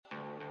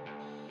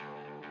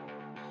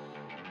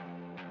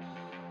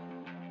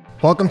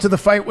Welcome to The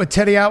Fight with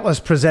Teddy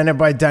Atlas, presented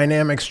by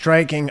Dynamic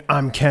Striking.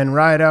 I'm Ken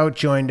Rideout,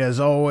 joined as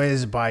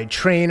always by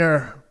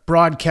trainer,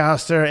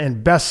 broadcaster,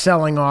 and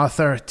best-selling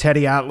author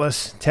Teddy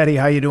Atlas. Teddy,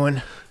 how you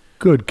doing?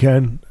 Good,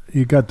 Ken.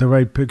 You got the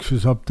right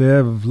pictures up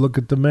there. Look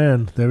at the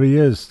man. There he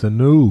is, the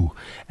new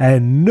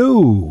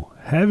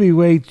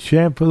heavyweight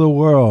champ of the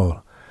world.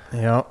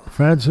 Yeah.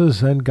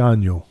 Francis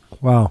Ngannou.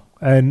 Wow.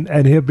 And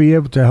he'll be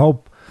able to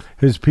help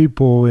his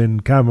people in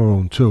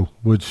Cameroon, too,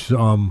 which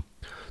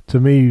to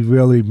me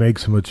really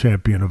makes him a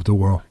champion of the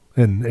world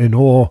in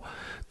all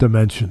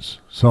dimensions.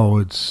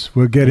 So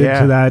we'll get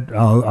into that.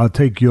 I'll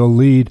take your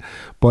lead,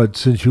 but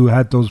since you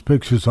had those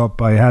pictures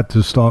up, I had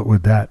to start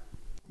with that.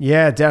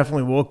 Yeah,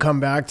 definitely. We'll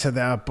come back to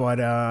that,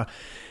 but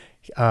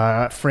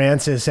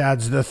Francis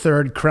adds the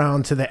third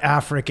crown to the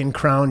African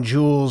crown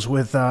jewels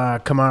with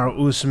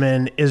Kamaru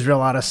Usman, Israel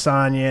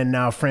Adesanya, and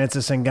now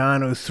Francis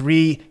Ngannou,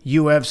 3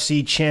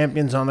 UFC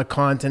champions on the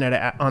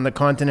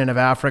continent of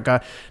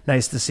Africa.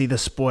 Nice to see the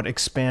sport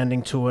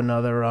expanding to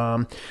another.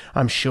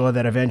 I'm sure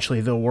that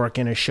eventually they'll work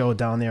in a show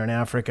down there in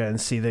Africa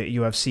and see the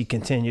UFC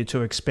continue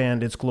to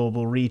expand its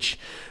global reach.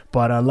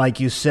 But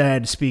like you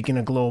said, speaking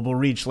of global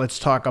reach, let's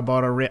talk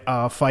about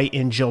a fight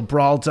in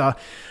Gibraltar.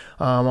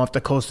 Off the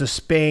coast of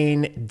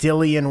Spain,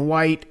 Dillian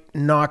Whyte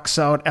knocks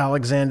out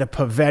Alexander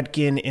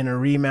Povetkin in a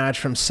rematch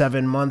from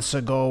 7 months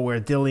ago,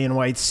 where Dillian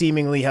Whyte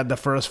seemingly had the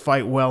first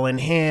fight well in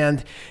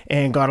hand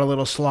and got a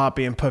little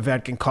sloppy, and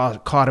Povetkin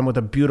caught him with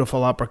a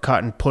beautiful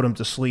uppercut and put him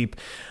to sleep.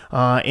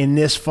 In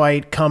this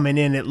fight, coming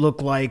in, it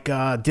looked like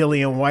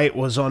Dillian Whyte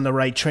was on the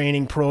right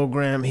training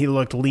program. He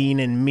looked lean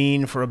and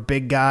mean for a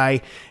big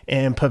guy,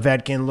 and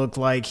Povetkin looked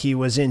like he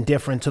was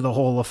indifferent to the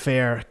whole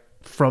affair,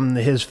 from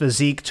his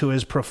physique to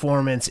his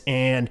performance,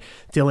 and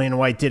Dillian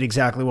Whyte did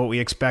exactly what we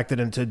expected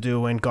him to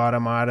do and got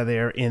him out of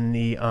there in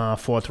the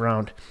 4th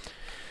round.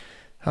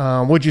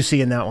 What'd you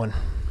see in that one?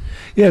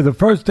 Yeah, the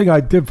first thing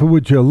I differ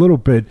with you a little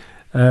bit,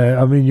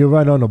 I mean, you're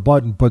right on the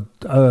button,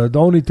 but the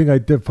only thing I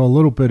differ a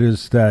little bit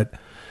is that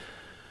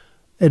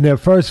in their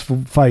first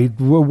fight,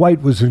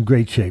 Whyte was in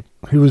great shape.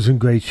 He was in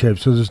great shape,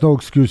 so there's no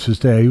excuses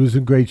there. He was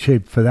in great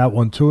shape for that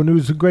one, too, and he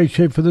was in great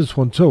shape for this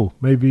one, too.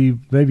 Maybe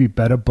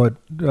better, but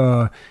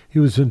he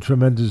was in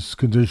tremendous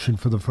condition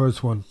for the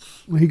first one.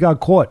 He got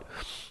caught.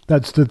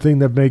 That's the thing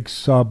that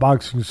makes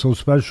boxing so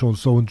special and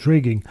so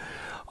intriguing,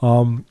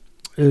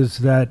 is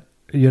that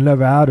you're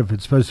never out of it,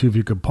 especially if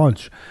you can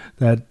punch.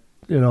 That,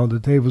 the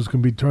tables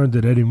can be turned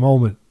at any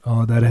moment.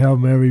 That Hail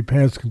Mary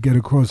pass can get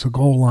across the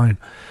goal line.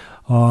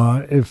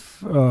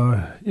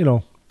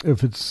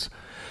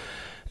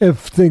 If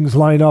things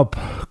line up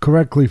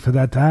correctly for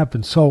that to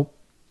happen. So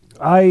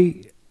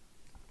the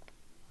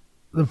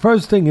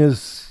first thing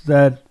is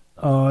that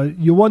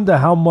you wonder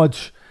how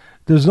much,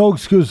 there's no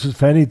excuses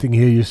for anything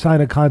here. You sign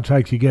a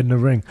contract, you get in the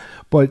ring.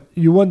 But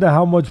you wonder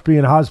how much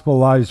being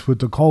hospitalized with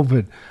the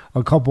COVID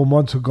a couple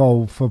months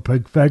ago for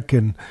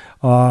Povetkin,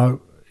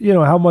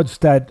 how much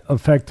that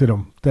affected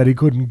him, that he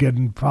couldn't get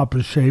in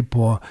proper shape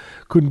or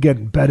couldn't get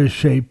in better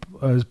shape.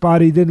 His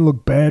body didn't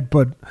look bad,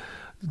 but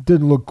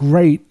didn't look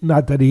great.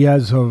 Not that he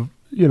has a,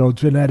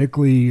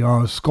 genetically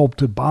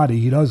sculpted body.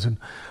 He doesn't.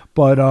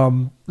 But,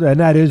 and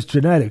that is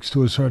genetics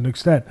to a certain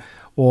extent,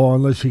 or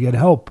unless you get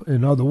help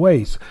in other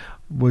ways,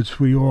 which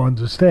we all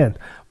understand.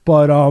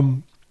 But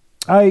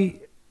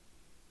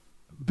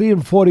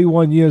being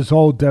 41 years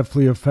old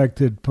definitely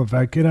affected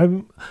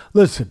Povetkin.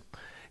 Listen,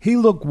 he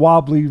looked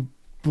wobbly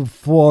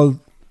before,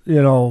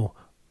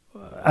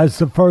 as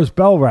the first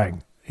bell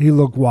rang. He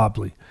looked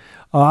wobbly.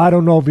 I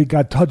don't know if he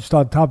got touched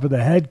on top of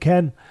the head,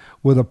 Ken,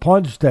 with a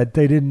punch that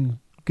they didn't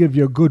give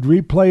you a good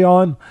replay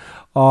on,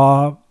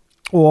 or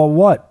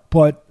what.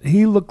 But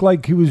he looked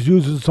like he was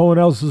using someone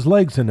else's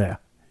legs in there,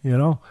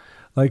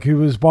 like he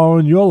was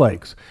borrowing your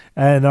legs.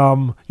 And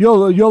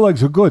your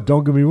legs are good,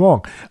 don't get me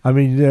wrong. I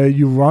mean,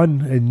 you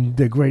run and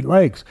they're great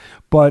legs.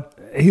 But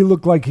he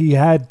looked like he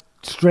had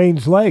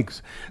strange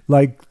legs,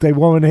 like they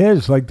weren't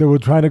his, like they were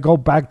trying to go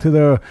back to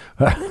the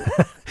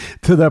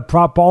to the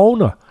proper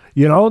owner.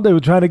 They were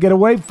trying to get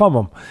away from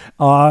him.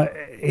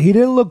 He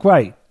didn't look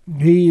right.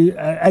 He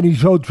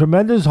showed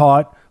tremendous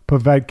heart,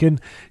 Povetkin.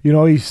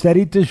 He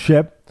steadied the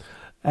ship,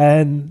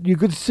 and you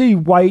could see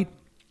Whyte,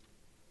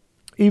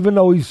 even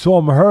though he saw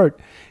him hurt,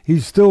 he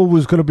still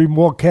was going to be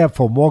more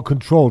careful, more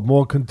controlled,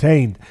 more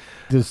contained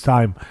this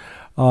time,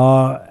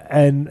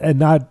 and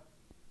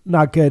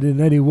not get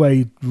in any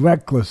way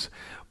reckless.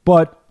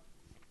 But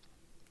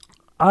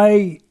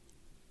I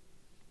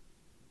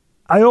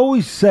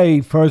always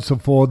say, first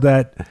of all,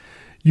 that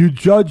you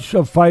judge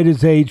a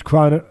fighter's age,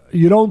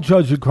 you don't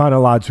judge it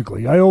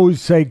chronologically. I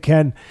always say,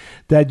 Ken,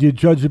 that you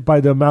judge it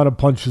by the amount of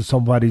punches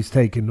somebody's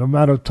taken, the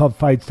amount of tough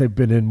fights they've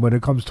been in when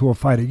it comes to a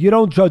fighter. You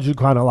don't judge it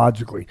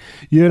chronologically.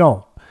 You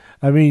don't.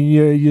 I mean,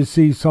 you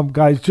see some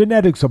guys,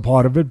 genetics are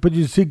part of it, but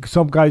you see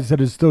some guys that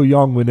are still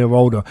young when they're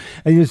older.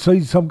 And you see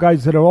some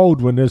guys that are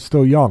old when they're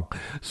still young.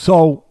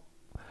 So,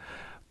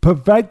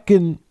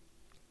 Povetkin,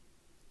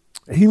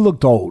 he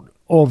looked old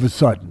all of a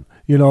sudden.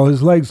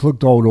 His legs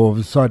looked old all of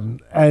a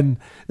sudden. And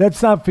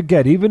let's not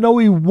forget, even though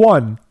he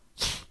won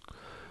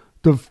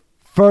the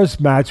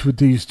first match with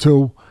these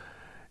two,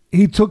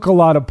 he took a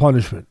lot of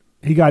punishment.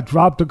 He got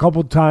dropped a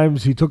couple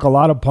times. He took a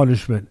lot of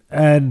punishment.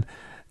 And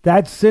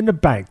that's in the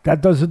bank.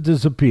 That doesn't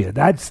disappear.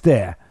 That's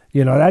there.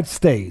 That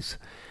stays.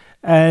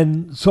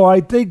 And so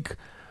I think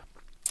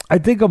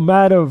a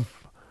matter of,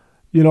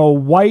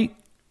 Whyte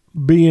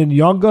being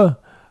younger,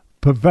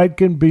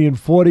 Povetkin being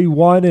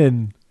 41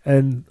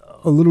 and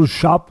a little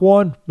shop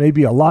worn,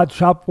 maybe a lot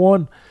shop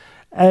worn,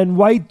 and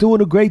Whyte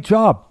doing a great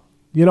job.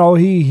 He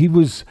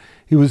was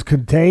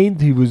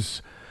contained.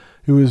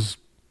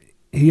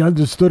 He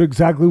understood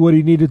exactly what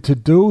he needed to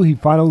do. He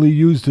finally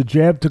used the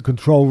jab to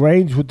control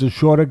range with the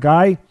shorter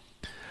guy,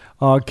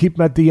 keep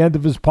him at the end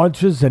of his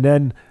punches, and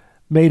then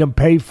made him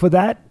pay for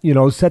that.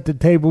 Set the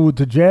table with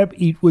the jab,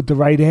 eat with the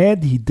right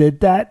hand. He did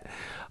that.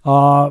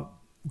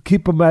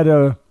 Keep him at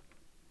a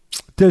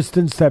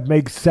distance that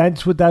makes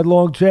sense with that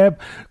long jab.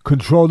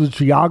 Control the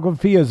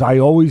geography, as I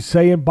always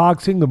say in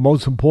boxing.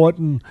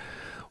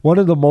 One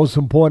of the most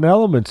important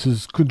elements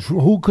is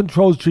who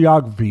controls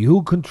geography,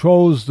 who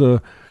controls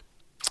the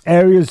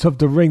areas of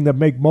the ring that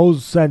make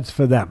most sense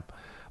for them,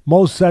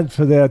 most sense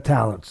for their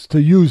talents,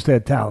 to use their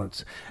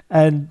talents.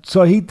 And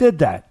so he did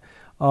that.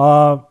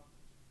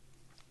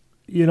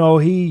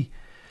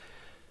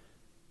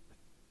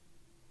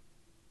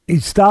 He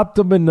stopped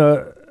him in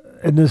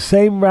the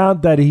same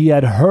round that he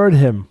had hurt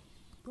him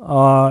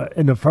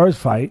in the first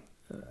fight.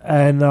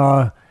 And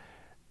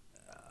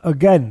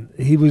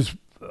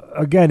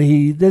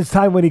this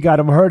time when he got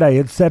him hurt, I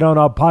had said on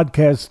our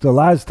podcast the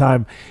last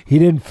time, he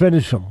didn't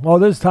finish him. Well,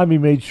 this time he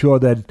made sure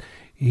that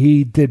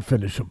he did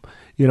finish him.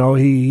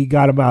 He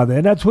got him out of there.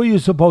 And that's what you're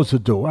supposed to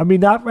do. I mean,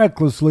 not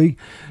recklessly.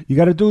 You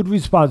got to do it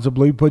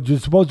responsibly, but you're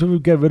supposed to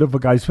get rid of a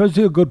guy,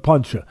 especially a good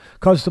puncher.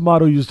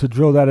 Customato used to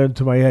drill that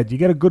into my head. You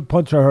get a good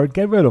puncher hurt,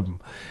 get rid of him.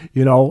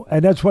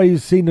 And that's why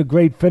you've seen the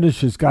great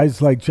finishes,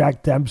 guys like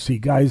Jack Dempsey,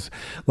 guys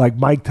like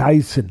Mike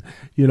Tyson,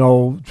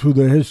 through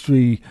the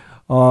history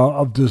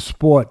of the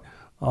sport,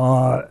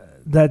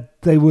 that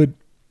they would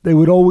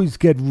always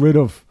get rid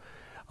of.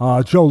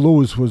 Joe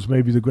Louis was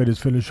maybe the greatest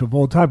finisher of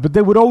all time, but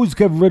they would always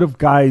get rid of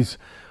guys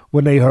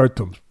when they hurt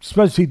them,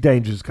 especially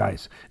dangerous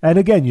guys. And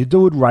again, you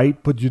do it right,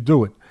 but you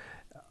do it.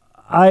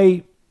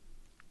 I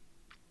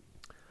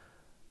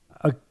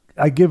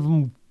give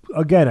him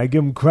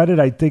credit.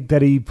 I think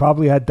that he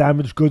probably had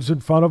damaged goods in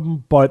front of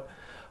him, but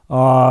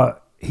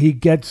he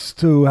gets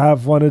to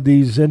have one of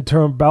these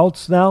interim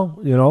belts now,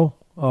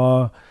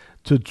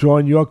 to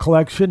join your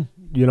collection,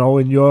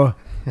 in your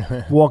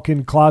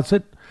walk-in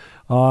closet.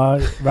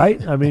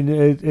 Right? I mean,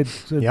 it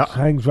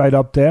hangs right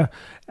up there.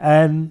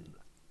 And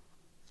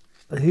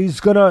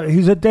he's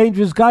a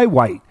dangerous guy,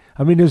 Whyte.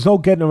 I mean, there's no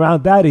getting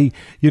around that.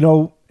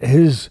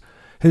 His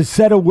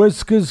set of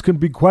whiskers can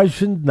be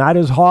questioned, not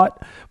as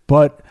hot,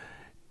 but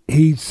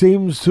he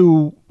seems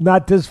to,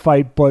 not this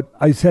fight, but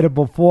I said it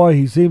before,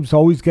 he seems to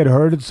always get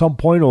hurt at some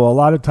point, or a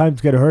lot of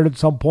times get hurt at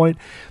some point.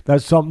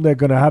 That's something they're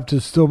going to have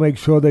to still make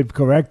sure they've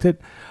corrected,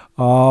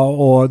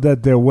 or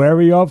that they're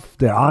wary of,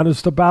 they're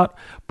honest about.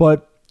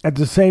 But at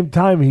the same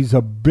time, he's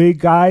a big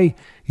guy.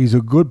 He's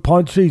a good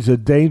puncher. He's a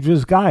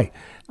dangerous guy.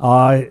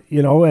 And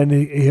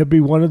he'll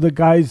be one of the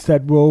guys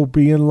that will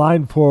be in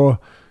line for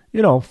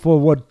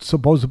what's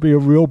supposed to be a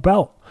real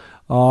belt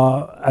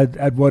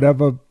at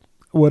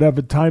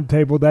whatever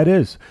timetable that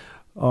is.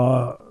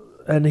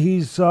 And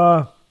he's.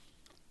 I'm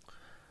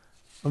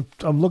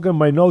looking at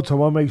my notes. I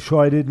want to make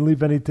sure I didn't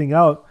leave anything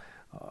out.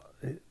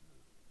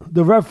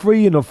 The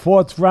referee in the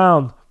fourth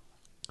round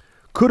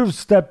could have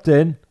stepped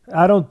in.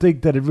 I don't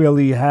think that it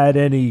really had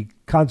any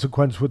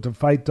consequence with the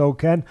fight, though,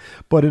 Ken.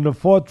 But in the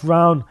fourth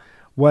round,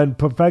 when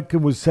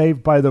Povetkin was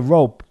saved by the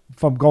rope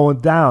from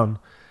going down,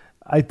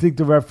 I think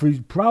the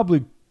referee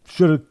probably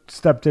should have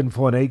stepped in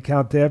for an 8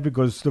 count there,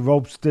 because the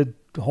ropes did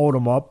hold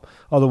him up.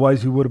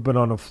 Otherwise, he would have been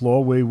on the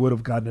floor where he would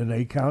have gotten an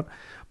 8 count.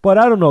 But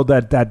I don't know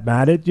that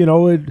mattered.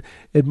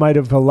 It might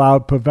have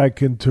allowed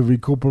Povetkin to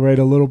recuperate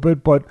a little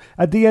bit. But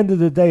at the end of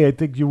the day, I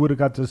think you would have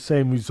got the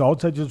same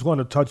results. I just want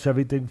to touch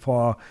everything for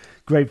our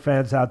great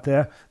fans out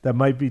there that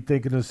might be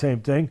thinking the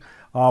same thing.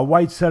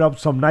 Whyte set up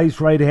some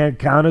nice right-hand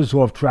counters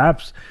off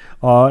traps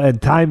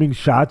and timing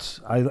shots.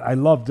 I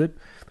loved it.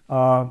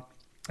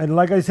 And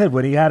like I said,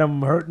 when he had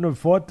him hurt in the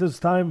fourth this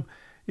time,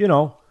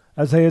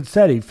 as I had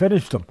said, he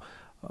finished him.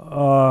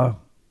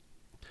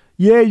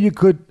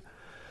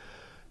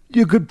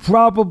 You could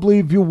probably,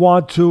 if you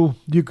want to,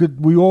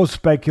 we all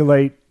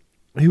speculate.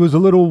 He was a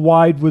little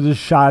wide with his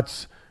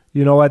shots,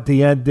 at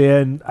the end there.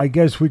 And I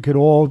guess we could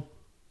all,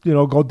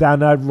 go down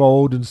that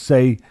road and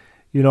say,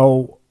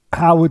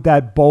 how would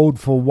that bode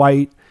for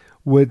Whyte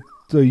with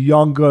the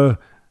younger,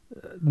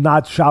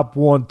 not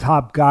shop-worn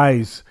top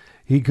guys?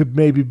 He could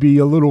maybe be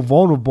a little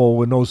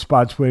vulnerable in those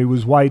spots where he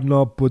was widening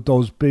up with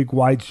those big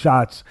wide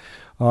shots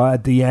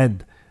at the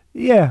end.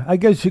 Yeah, I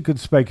guess you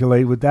could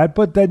speculate with that,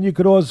 but then you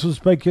could also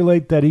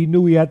speculate that he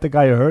knew he had the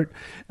guy hurt,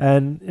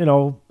 and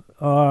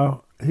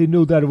he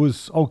knew that it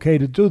was okay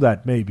to do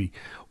that, maybe,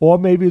 or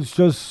maybe it's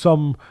just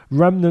some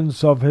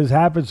remnants of his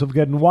habits of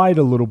getting wide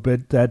a little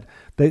bit that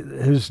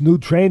his new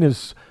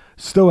trainers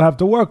still have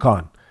to work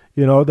on.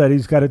 that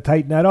he's got to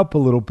tighten that up a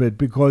little bit,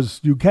 because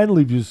you can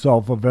leave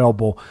yourself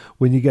available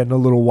when you're getting a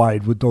little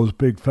wide with those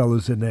big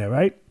fellas in there,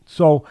 right?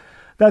 So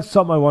that's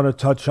something I want to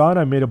touch on.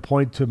 I made a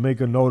point to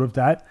make a note of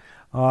that.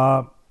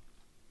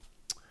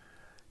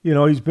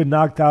 He's been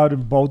knocked out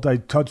in both. I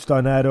touched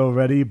on that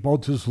already,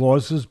 both his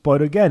losses.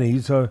 But again,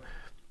 he's a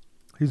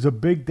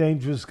big,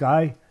 dangerous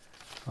guy.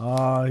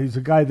 He's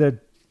a guy that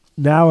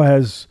now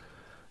has,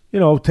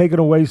 taken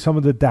away some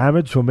of the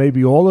damage, or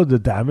maybe all of the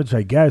damage,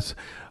 I guess,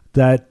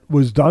 that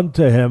was done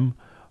to him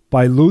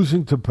by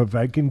losing to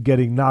Povetkin,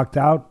 getting knocked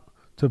out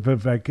to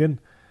Povetkin.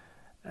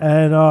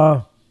 And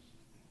I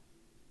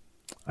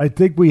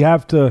think we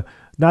have to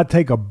not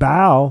take a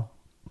bow,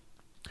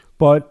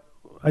 but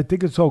I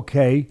think it's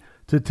okay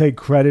to take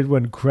credit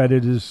when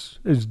credit is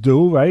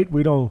due, right?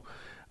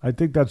 I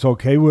think that's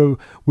okay.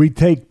 We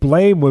take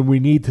blame when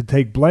we need to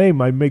take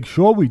blame. I make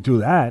sure we do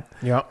that.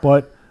 Yeah.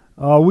 But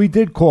we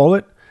did call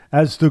it,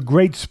 as the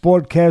great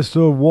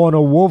sportcaster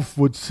Warner Wolf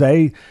would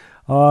say,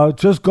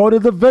 just go to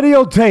the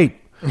videotape,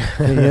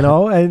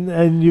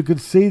 and you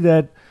could see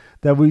that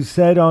we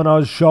said on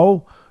our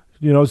show,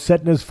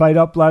 setting this fight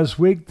up last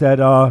week, that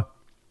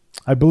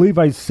I believe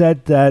I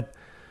said that,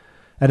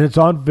 and it's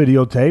on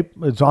videotape,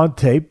 it's on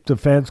tape, the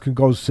fans can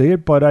go see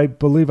it, but I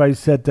believe I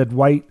said that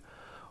Whyte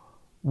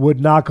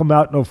would knock him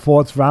out in the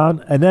fourth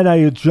round, and then I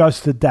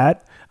adjusted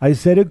that. I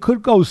said it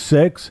could go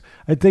 6.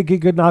 I think he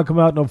could knock him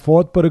out in the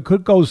fourth, but it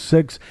could go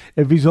 6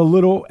 if he's a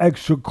little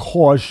extra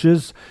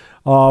cautious,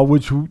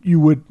 which you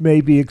would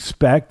maybe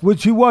expect,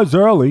 which he was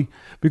early,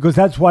 because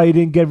that's why he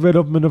didn't get rid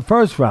of him in the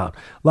first round.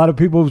 A lot of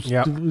people,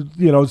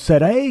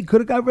 said, hey, he could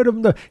have got rid of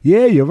him.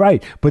 Yeah, you're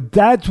right. But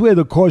that's where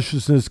the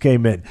cautiousness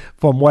came in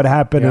from what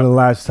happened in the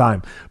last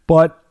time.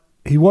 But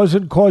he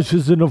wasn't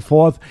cautious in the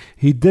fourth.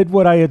 He did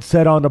what I had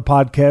said on the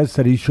podcast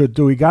that he should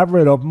do. He got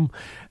rid of him.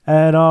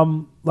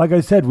 And like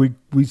I said,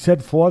 we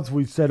said fourth.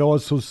 We said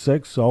also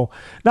 6. So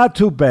not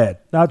too bad.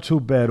 Not too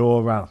bad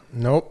all around.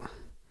 Nope.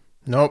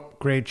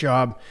 Great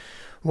job.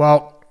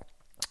 Well,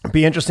 it'll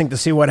be interesting to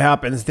see what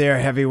happens there.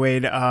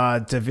 Heavyweight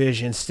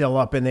division still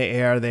up in the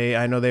air.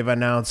 I know they've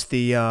announced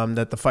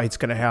that the fight's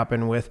going to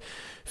happen with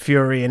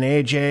Fury and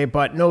AJ,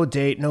 but no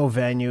date, no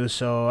venue.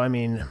 So, I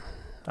mean,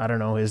 I don't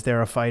know. Is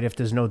there a fight if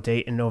there's no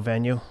date and no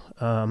venue?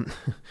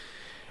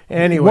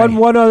 Anyway.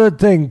 One other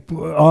thing.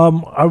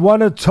 I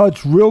want to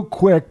touch real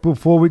quick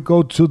before we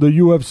go to the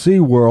UFC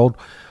world.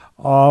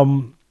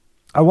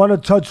 I want to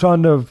touch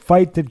on the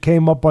fight that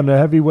came up on the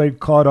heavyweight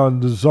card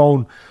on the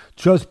Zone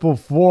just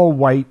before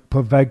Whyte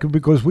Povetkin,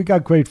 because we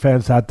got great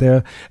fans out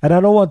there, and I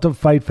don't want the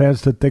fight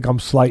fans to think I'm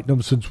slighting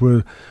them, since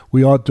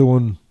we are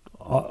doing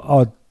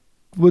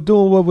we're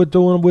doing what we're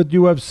doing with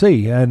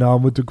UFC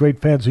and with the great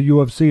fans of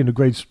UFC and the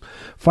great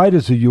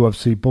fighters of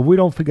UFC. But we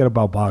don't forget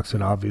about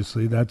boxing.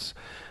 Obviously, that's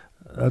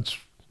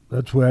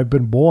where I've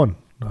been born.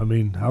 I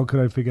mean, how could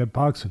I forget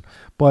boxing?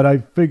 But I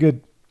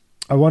figured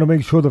I want to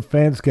make sure the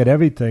fans get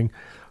everything.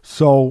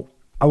 So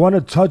I want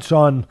to touch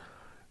on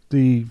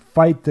the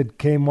fight that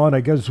came on.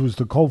 I guess it was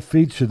the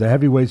co-feature, the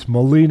heavyweights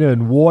Molina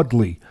and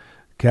Wardley.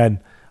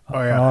 Ken.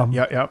 Oh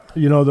yeah,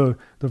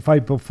 The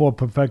fight before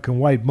Povetkin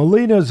Whyte.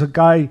 Molina is a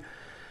guy.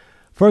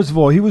 First of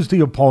all, he was the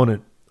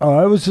opponent.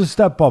 It was a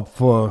step up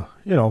for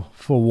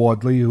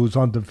Wardley, who's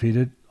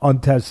untested.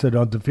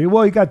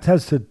 Well, he got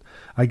tested,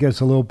 I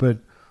guess, a little bit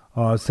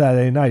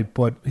Saturday night,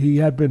 but he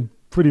had been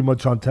pretty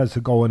much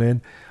untested going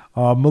in.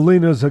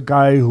 Molina's a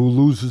guy who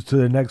loses to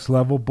the next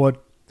level,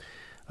 but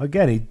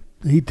again,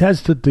 he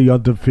tested the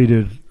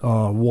undefeated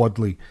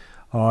Wardley.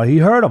 He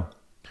hurt him.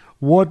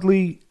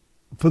 Wardley,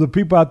 for the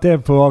people out there,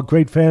 for our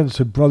great fans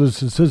and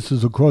brothers and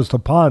sisters across the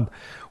pond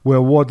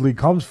where Wardley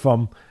comes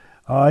from,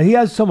 he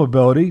has some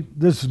ability.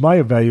 This is my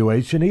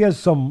evaluation. He has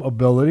some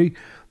ability,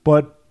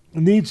 but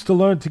needs to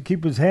learn to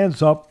keep his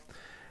hands up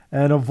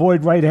and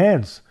avoid right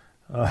hands.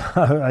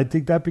 I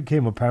think that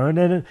became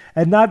apparent.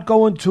 And not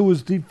go into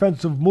his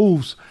defensive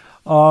moves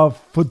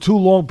for too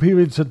long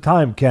periods of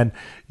time, Ken.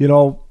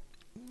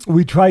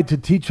 We tried to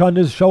teach on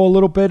this show a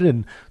little bit,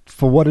 and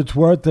for what it's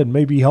worth, and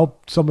maybe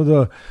help some of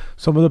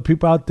the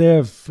people out there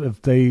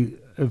if they're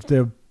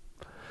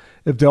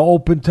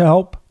open to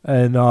help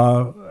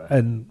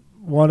and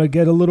want to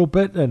get a little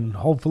bit, and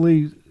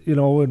hopefully in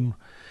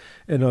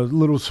a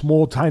little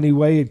small tiny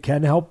way it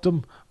can help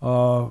them.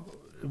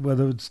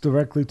 Whether it's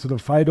directly to the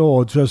fighter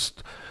or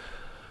just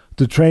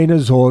the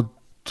trainers or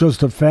just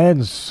the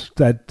fans,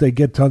 that they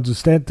get to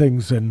understand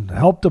things and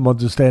help them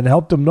understand,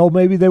 help them know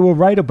maybe they were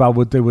right about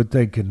what they were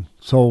thinking.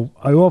 So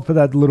I offer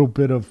that little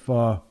bit of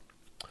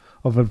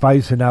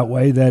advice in that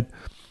way, that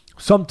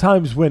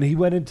sometimes when he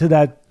went into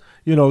that,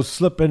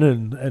 slipping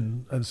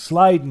and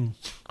sliding,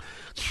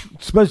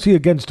 especially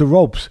against the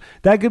ropes,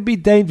 that could be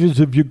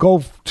dangerous if you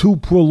go too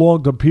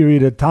prolonged a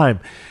period of time.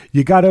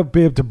 You got to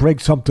be able to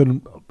break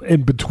something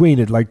in between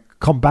it, like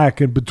come back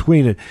in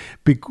between it,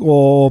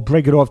 or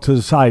break it off to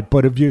the side.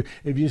 But if you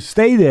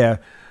stay there,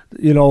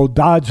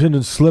 dodging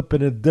and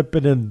slipping and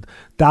dipping and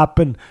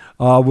dopping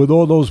with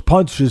all those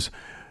punches,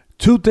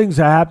 two things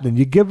are happening.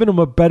 You're giving him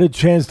a better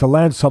chance to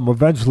land something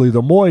eventually.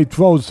 The more he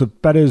throws, the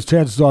better his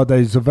chances are that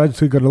he's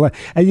eventually going to land.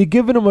 And you're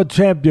giving him a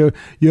champ. You're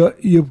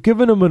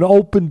giving him an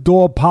open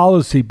door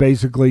policy,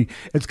 basically.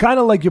 It's kind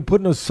of like you're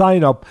putting a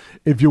sign up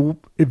if you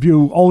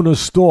own a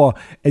store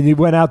and you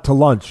went out to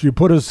lunch. You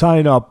put a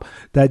sign up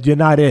that you're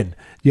not in.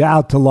 You're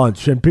out to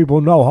lunch. And people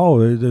know,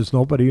 oh, there's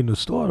nobody in the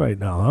store right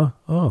now, huh?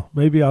 Oh,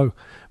 maybe I'll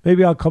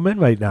come in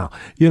right now.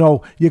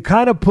 You're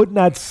kind of putting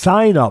that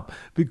sign up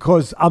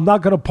because I'm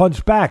not going to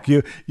punch back.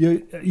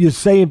 You're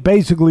saying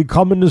basically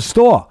come in the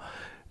store,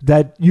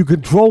 that you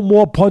can throw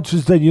more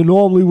punches than you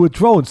normally would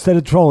throw. Instead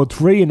of throwing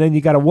 3 and then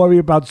you got to worry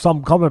about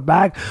something coming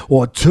back,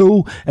 or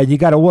 2 and you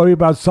got to worry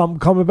about something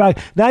coming back.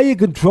 Now you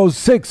can throw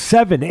 6,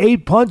 7,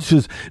 8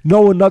 punches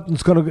knowing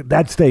nothing's going to.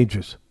 That's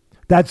dangerous.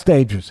 That's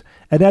dangerous.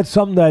 And that's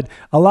something that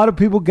a lot of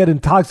people get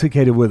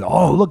intoxicated with.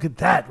 Oh, look at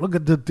that. Look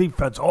at the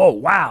defense. Oh,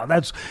 wow.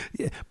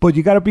 But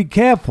you got to be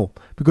careful,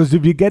 because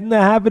if you get in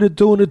the habit of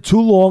doing it too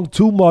long,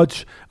 too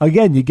much,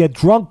 again, you get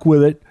drunk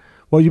with it.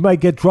 Well, you might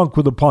get drunk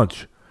with a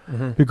punch,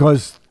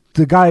 because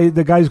the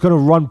guy's going to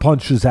run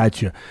punches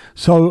at you.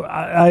 So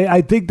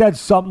I think that's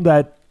something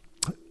that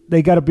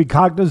they got to be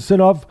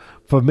cognizant of,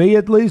 for me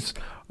at least,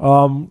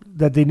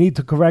 that they need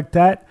to correct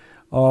that,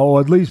 or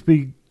at least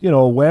be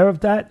aware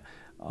of that.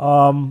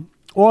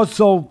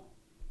 Also,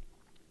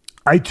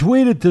 I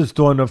tweeted this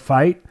during the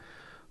fight.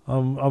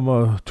 I'm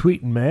a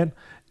tweeting man.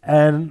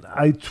 And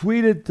I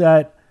tweeted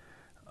that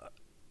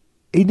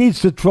he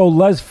needs to throw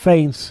less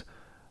feints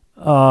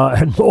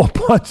and more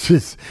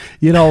punches.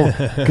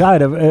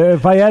 God,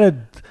 if I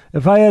had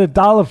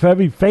 $1 for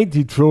every feint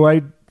he threw,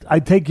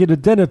 I'd take you to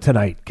dinner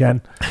tonight,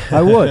 Ken.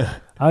 I would.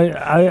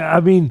 I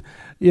mean,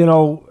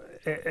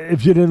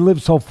 if you didn't live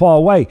so far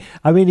away.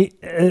 I mean,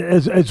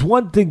 it's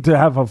one thing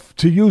to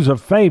use a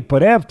feint,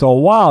 but after a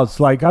while, it's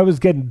like I was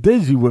getting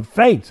dizzy with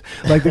feints.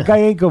 Like the guy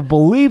ain't gonna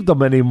believe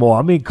them anymore.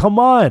 I mean, come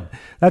on,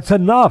 that's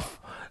enough.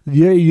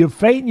 You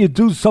feint, you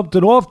do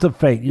something off the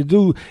feint.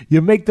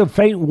 You make the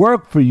feint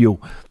work for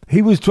you.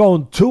 He was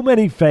throwing too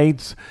many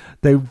feints.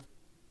 They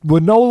were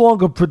no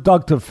longer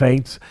productive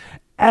feints,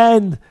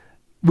 and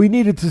we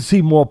needed to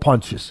see more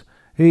punches.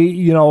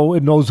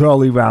 In those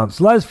early rounds.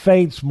 Less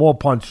feints, more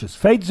punches.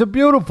 Feints are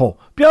beautiful.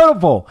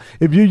 Beautiful.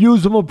 If you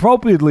use them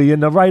appropriately in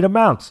the right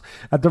amounts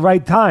at the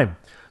right time.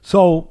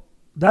 So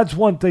that's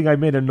one thing I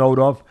made a note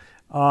of.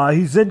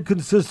 He's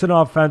inconsistent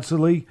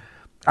offensively.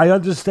 I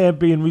understand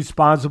being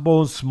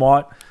responsible and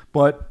smart,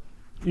 but,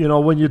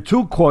 when you're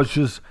too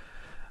cautious,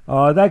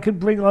 that can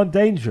bring on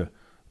danger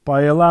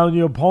by allowing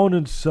your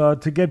opponents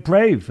to get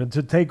brave and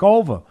to take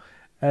over.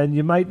 And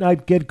you might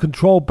not get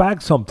control back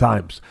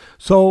sometimes.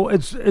 So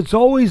it's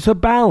always a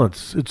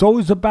balance. It's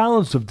always a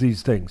balance of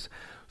these things.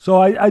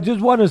 So I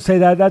just want to say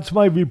that's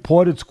my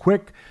report. It's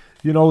quick.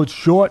 It's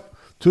short,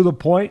 to the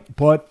point.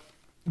 But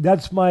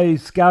that's my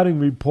scouting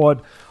report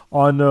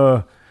on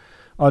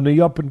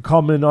the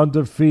up-and-coming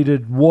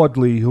undefeated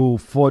Wardley, who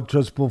fought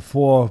just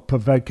before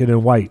Povetkin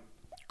and Whyte.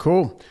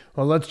 Cool.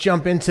 Well, let's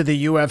jump into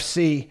the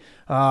UFC.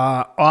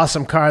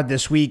 Awesome card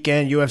this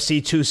weekend.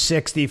 UFC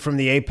 260 from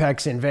the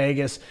Apex in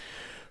Vegas.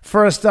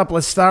 First up,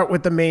 let's start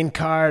with the main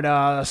card,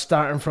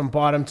 starting from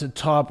bottom to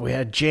top. We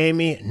had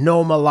Jamie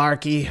No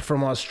Malarkey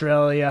from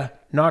Australia.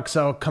 Knocks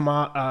out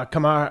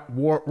Kamar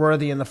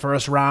Worthy in the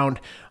first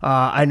round.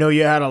 I know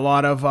you had a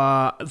lot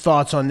of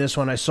thoughts on this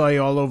one. I saw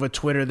you all over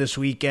Twitter this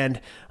weekend.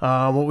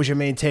 What was your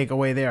main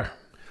takeaway there?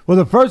 Well,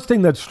 the first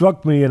thing that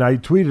struck me, and I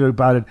tweeted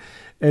about it,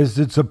 is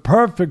it's a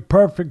perfect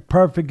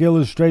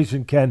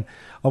illustration, Ken,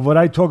 of what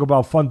I talk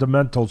about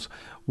fundamentals,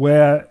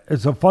 where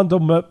it's a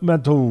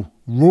fundamental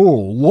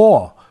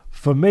law,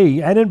 for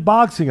me, and in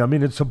boxing, I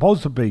mean, it's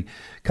supposed to be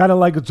kind of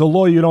like it's a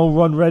law. You don't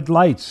run red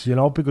lights,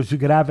 because you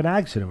could have an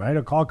accident, right?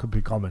 A car could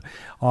be coming.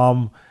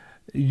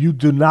 You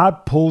do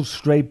not pull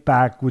straight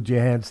back with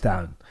your hands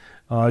down.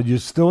 You're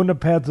still in the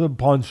path of the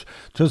punch,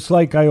 just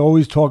like I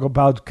always talk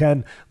about,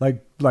 Ken,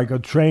 like a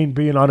train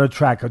being on a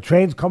track. A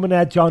train's coming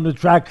at you on the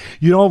track.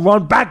 You don't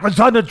run backwards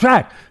on the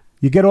track.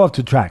 You get off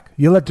the track.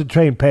 You let the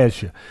train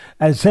pass you.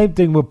 And same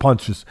thing with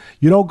punches.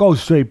 You don't go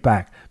straight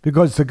back,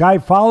 because the guy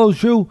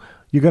follows you,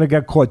 you're going to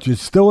get caught. You're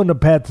still in the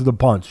path to the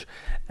punch.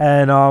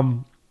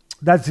 And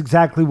that's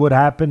exactly what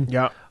happened.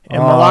 Yeah.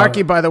 And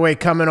Malarkey, by the way,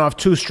 coming off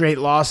 2 straight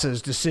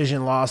losses,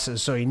 decision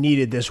losses, so he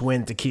needed this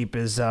win to keep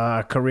his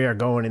career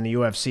going in the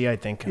UFC, I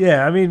think.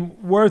 Yeah, I mean,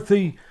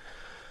 Worthy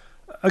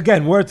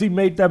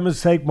made that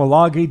mistake.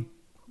 Malarkey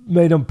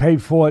made him pay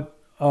for it.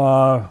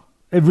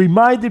 It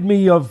reminded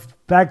me of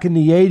back in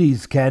the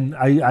 80s, Ken.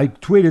 I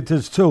tweeted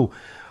this too,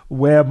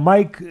 where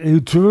Mike,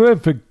 a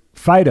terrific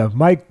fighter,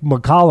 Mike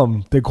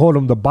McCollum, they called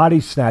him the body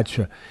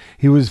snatcher.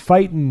 He was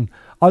fighting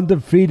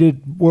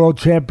undefeated world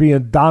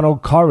champion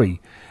Donald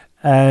Curry.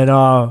 And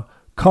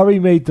Curry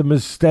made the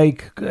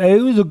mistake. He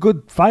was a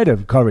good fighter,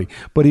 Curry,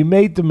 but he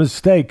made the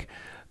mistake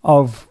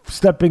of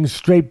stepping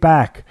straight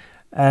back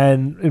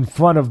and in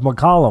front of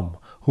McCollum,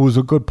 who was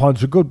a good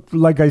puncher.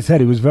 Like I said,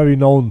 he was very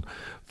known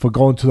for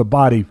going to the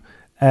body.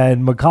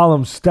 And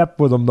McCollum stepped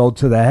with him, though,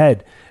 to the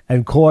head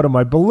and caught him,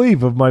 I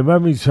believe, if my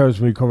memory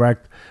serves me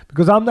correct,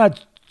 because I'm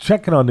not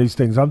checking on these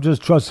things. I'm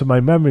just trusting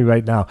my memory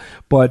right now.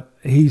 But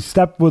he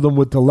stepped with him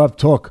with the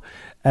left hook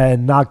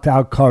and knocked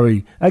out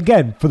Curry,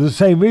 again, for the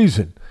same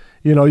reason.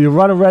 You know, you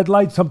run a red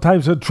light,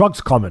 sometimes a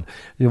truck's coming.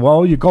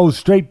 You go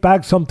straight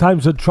back,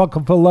 sometimes a truck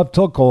for a left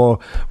hook or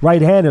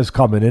right hand is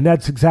coming. And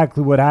that's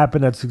exactly what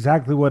happened. That's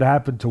exactly what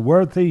happened to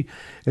Worthy.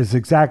 It's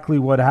exactly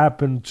what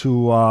happened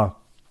to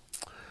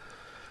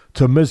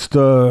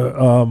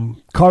Mr.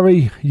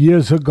 Curry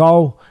years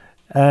ago.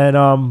 And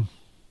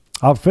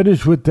I'll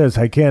finish with this.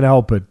 I can't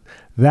help it.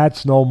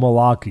 That's no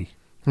malarkey.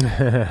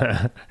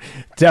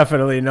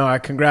 Definitely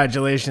not.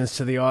 Congratulations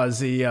to the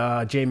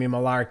Aussie Jamie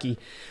Malarkey.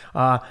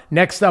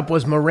 Next up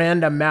was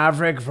Miranda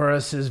Maverick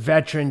versus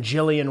veteran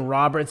Jillian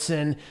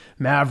Robertson.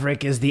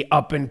 Maverick is the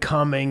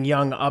up-and-coming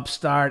young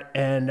upstart,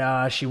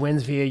 and she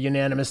wins via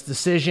unanimous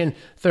decision,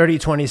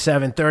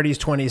 30-27,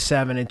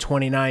 30-27, and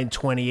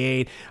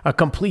 29-28. A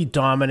complete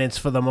dominance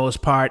for the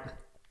most part.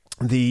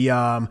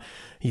 The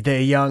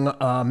young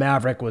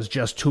Maverick was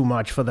just too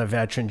much for the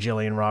veteran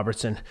Jillian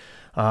Robertson.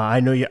 I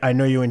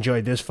know you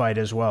enjoyed this fight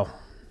as well.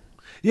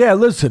 Yeah,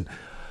 listen.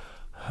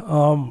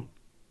 I'll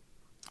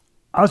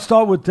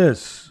start with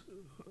this.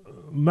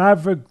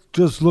 Maverick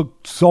just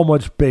looked so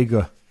much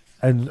bigger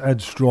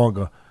and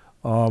stronger.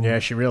 Yeah,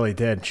 she really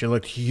did. She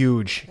looked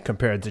huge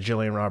compared to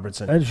Jillian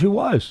Robertson. And she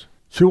was.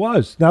 She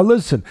was. Now,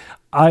 listen,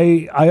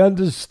 I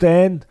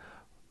understand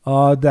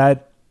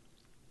that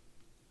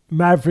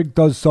Maverick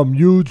does some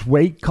huge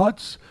weight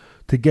cuts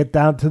to get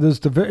down to this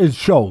division. It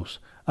shows.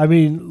 I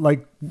mean,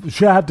 like,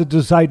 she'll have to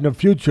decide in the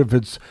future if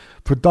it's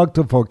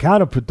productive or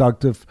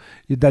counterproductive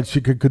that she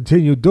could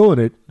continue doing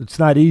it. It's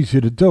not easy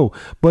to do,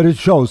 but it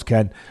shows,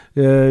 Ken.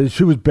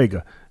 She was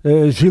bigger.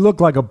 She looked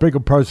like a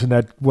bigger person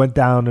that went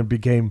down and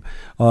became,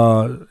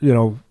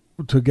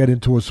 to get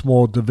into a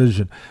small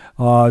division.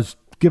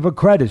 Give her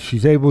credit.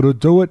 She's able to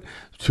do it.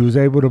 She was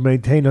able to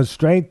maintain her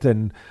strength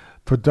and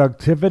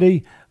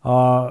productivity,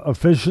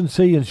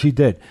 efficiency, and she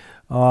did.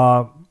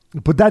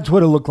 But that's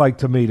what it looked like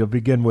to me to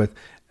begin with.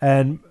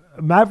 And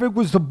Maverick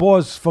was the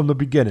boss from the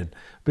beginning,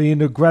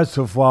 being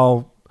aggressive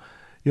while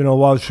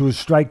she was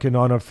striking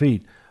on her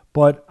feet.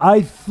 But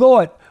I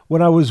thought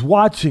when I was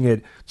watching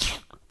it,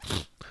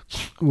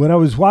 when I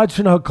was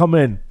watching her come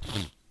in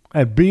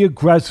and be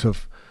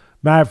aggressive,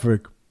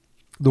 Maverick,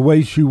 the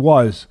way she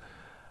was,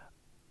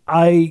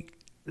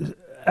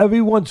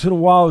 every once in a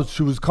while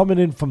she was coming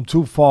in from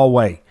too far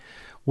away,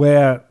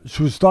 where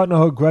she was starting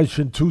her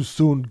aggression too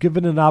soon,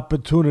 giving an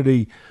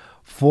opportunity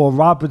for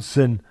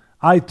Robertson,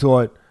 I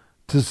thought,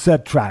 to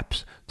set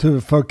traps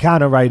for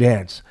counter right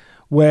hands,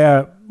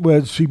 where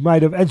she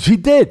might have, and she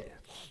did.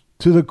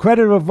 To the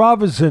credit of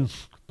Robertson,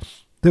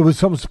 there were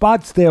some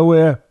spots there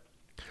where,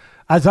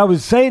 as I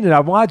was saying it,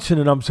 I'm watching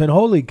it, I'm saying,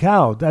 holy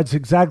cow, that's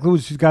exactly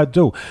what she's got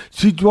to do.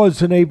 She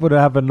wasn't able to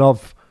have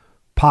enough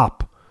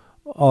pop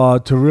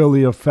to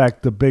really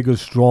affect the bigger,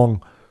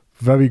 strong,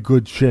 very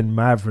good chin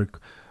Maverick.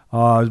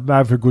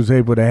 Maverick was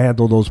able to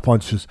handle those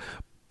punches.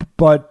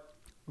 But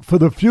for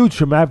the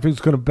future, Maverick's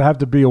going to have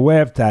to be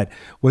aware of that.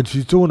 When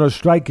she's doing her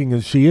striking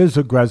and she is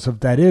aggressive,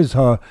 that is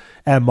her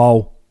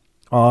MO.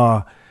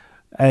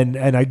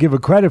 And I give her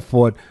credit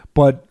for it,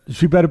 but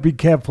she better be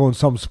careful in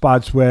some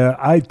spots where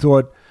I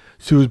thought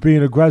she was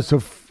being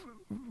aggressive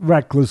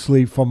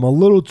recklessly from a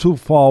little too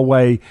far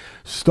away,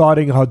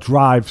 starting her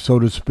drive, so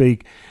to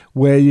speak,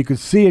 where you could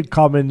see it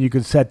coming, you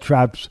could set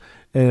traps.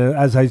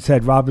 As I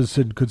said,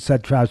 Robinson could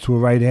set traps with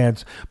her right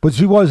hands, but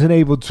she wasn't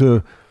able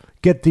to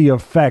get the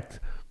effect,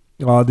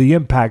 the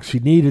impact she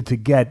needed to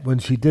get when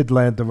she did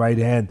land the right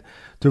hand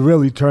to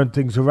really turn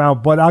things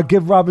around. But I'll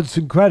give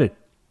Robinson credit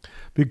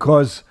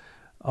because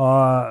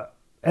after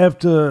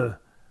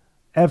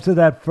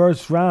that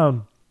first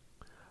round,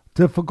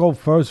 difficult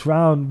first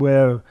round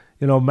where,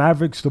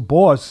 Maverick's the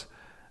boss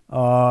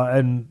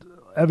and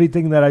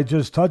everything that I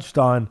just touched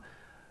on,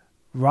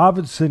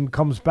 Robinson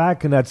comes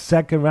back in that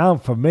second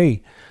round for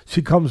me.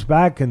 She comes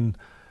back and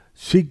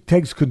she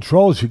takes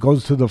control. She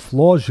goes to the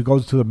floor. She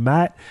goes to the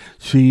mat.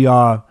 She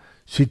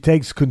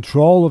takes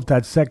control of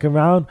that second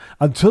round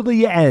until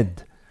the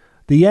end.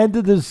 The end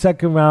of the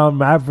second round,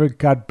 Maverick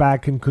got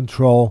back in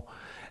control,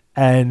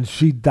 and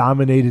she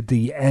dominated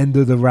the end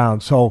of the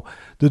round. So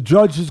the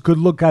judges could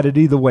look at it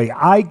either way.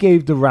 I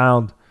gave the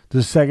round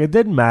the second. It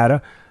didn't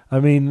matter. I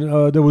mean,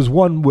 there was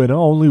one winner,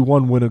 only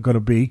one winner going to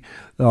be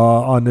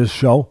on this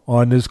show,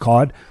 on this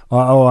card,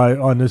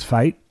 on this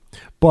fight.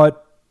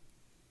 But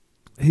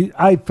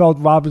I felt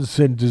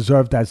Robinson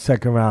deserved that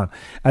second round.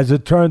 As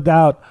it turned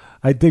out,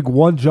 I think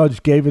one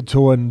judge gave it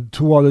to her and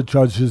two other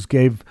judges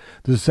gave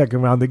the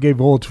second round. They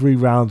gave all three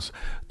rounds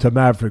to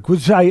Maverick,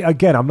 which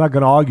I'm not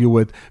going to argue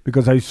with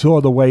because I saw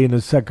the way in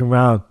the second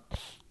round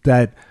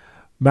that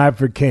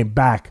Maverick came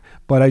back.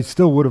 But I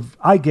still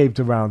I gave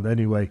the round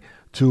anyway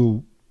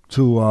to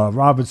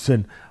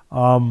Robinson.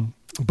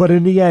 But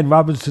in the end,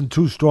 Robinson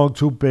too strong,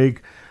 too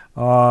big.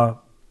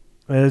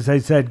 As I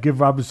said,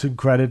 give Robinson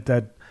credit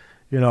that,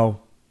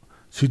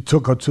 she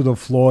took her to the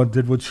floor and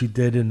did what she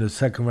did in the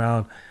second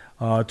round.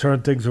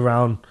 turned things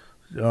around,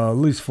 at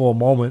least for a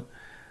moment.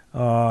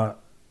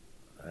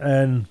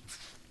 And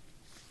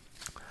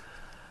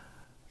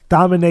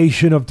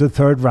domination of the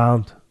third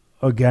round,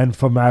 again,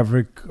 for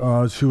Maverick.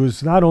 She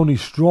was not only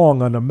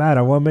strong on the mat,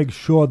 I want to make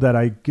sure that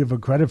I give her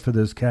credit for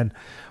this, Ken,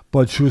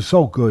 but she was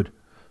so good,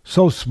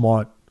 so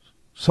smart,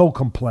 so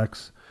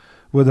complex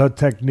with her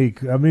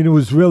technique. I mean, it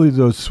was really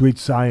the sweet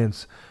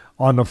science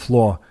on the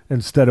floor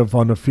instead of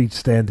on the feet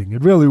standing.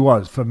 It really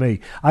was for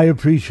me. I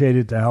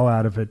appreciated the hell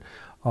out of it.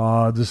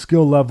 The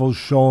skill levels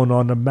shown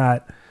on the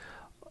mat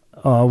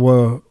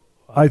were,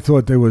 I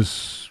thought they were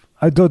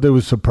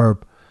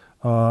superb.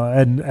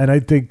 And I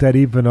think that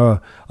even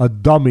a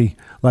dummy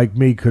like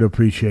me could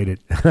appreciate it.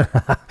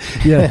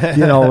 Yeah,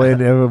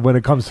 and when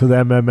it comes to the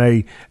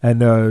MMA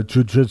and the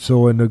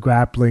jiu-jitsu and the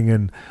grappling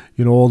and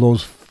all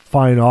those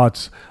fine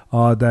arts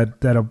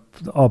that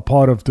are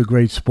part of the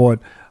great sport,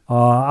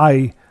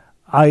 I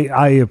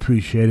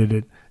appreciated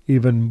it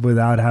even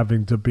without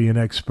having to be an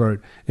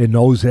expert in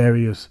those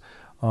areas.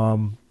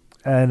 And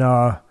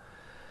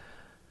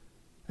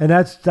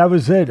that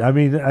was it. I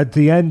mean, at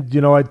the end,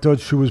 I thought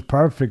she was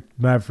perfect,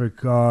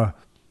 Maverick,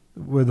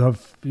 with her,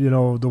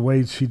 the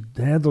way she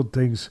handled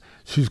things.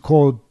 She's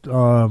called,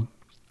 from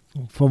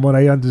what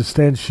I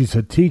understand, she's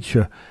a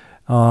teacher,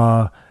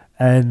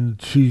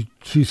 and she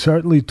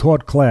certainly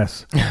taught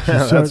class.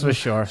 That's for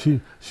sure.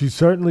 She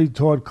certainly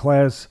taught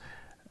class,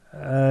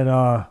 and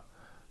I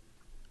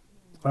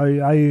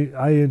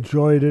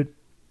enjoyed it.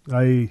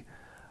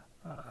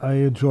 I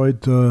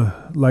enjoyed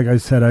like I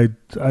said,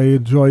 I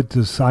enjoyed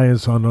the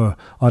science on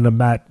the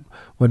mat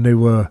when they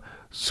were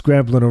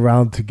scrambling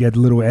around to get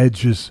little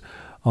edges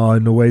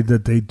in the way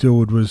that they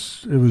do. It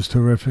was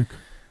terrific.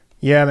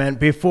 Yeah, man.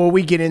 Before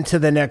we get into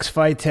the next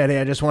fight, Teddy,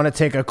 I just want to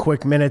take a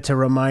quick minute to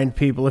remind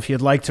people, if you'd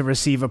like to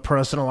receive a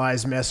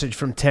personalized message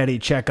from Teddy,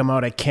 check him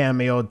out at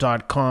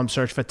cameo.com.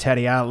 Search for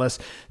Teddy Atlas.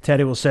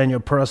 Teddy will send you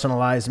a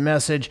personalized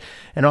message.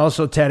 And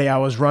also, Teddy, I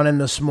was running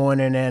this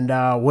morning and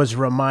was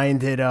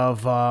reminded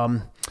of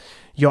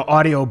your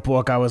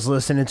audiobook. I was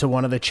listening to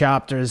one of the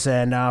chapters,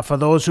 and for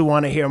those who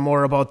want to hear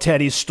more about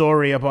Teddy's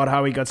story, about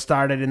how he got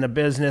started in the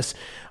business,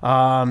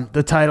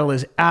 the title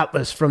is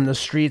Atlas: From the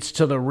Streets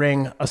to the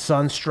Ring, A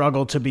Son's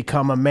Struggle to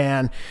Become a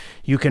Man.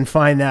 You can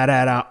find that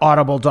at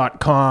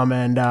audible.com,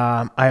 and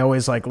I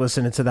always like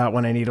listening to that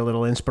when I need a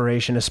little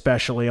inspiration,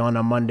 especially on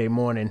a Monday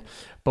morning.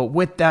 But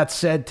with that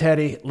said,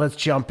 Teddy, let's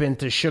jump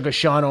into Sugar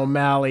Sean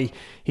O'Malley.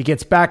 He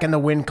gets back in the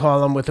win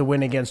column with a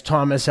win against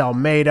Thomas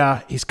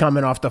Almeida. He's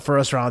coming off the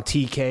first round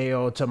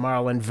TKO to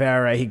Marlon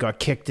Vera. He got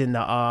kicked in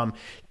the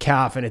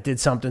calf, and it did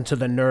something to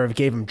the nerve,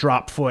 gave him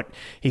drop foot.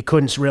 He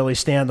couldn't really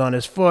stand on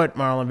his foot.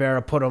 Marlon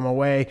Vera put him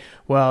away.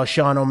 Well,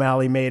 Sean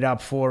O'Malley made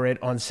up for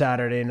it on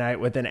Saturday night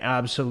with an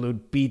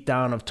absolute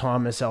beatdown of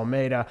Thomas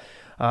Almeida.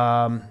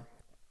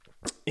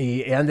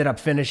 He ended up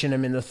finishing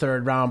him in the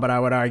third round, but I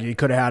would argue he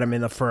could have had him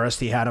in the first.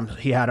 He had him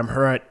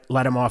hurt,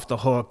 let him off the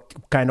hook,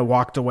 kind of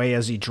walked away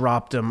as he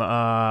dropped him,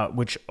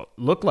 which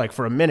looked like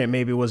for a minute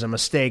maybe was a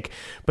mistake,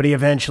 but he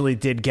eventually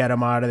did get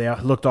him out of there.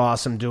 Looked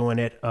awesome doing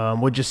it.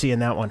 What'd you see in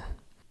that one?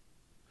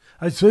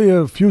 I see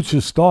a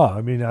future star.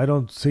 I mean, I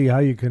don't see how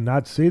you can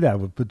not see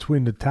that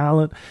between the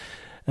talent.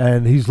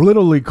 And he's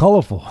literally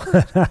colorful,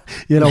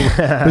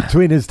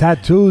 between his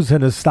tattoos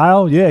and his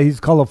style. Yeah, he's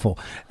colorful.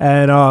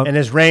 And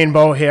his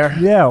rainbow hair.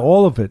 Yeah,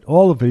 all of it.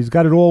 He's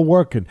got it all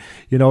working.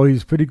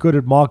 He's pretty good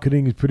at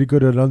marketing. He's pretty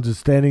good at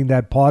understanding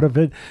that part of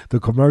it,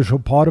 the commercial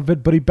part of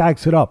it, but he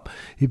backs it up.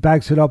 He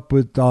backs it up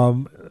with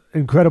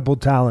incredible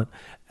talent.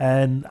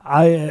 And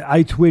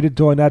I tweeted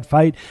during that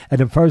fight,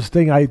 and the first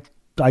thing I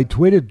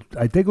tweeted,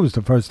 I think it was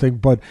the first thing,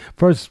 but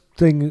first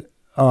thing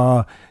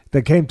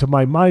that came to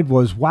my mind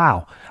was,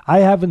 wow, I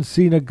haven't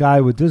seen a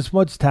guy with this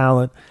much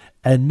talent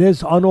and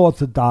this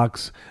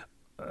unorthodox,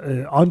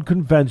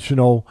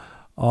 unconventional,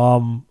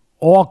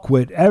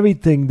 awkward,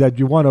 everything that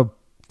you want to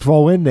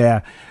throw in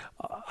there.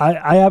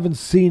 I haven't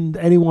seen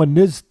anyone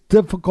this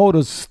difficult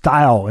a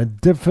style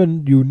and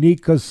different,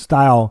 unique a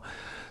style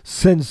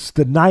since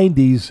the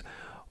 90s,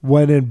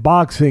 when in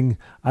boxing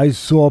I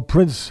saw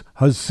Prince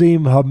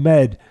Hasim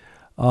Hamed,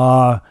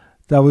 that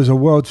was a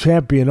world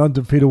champion,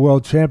 undefeated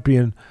world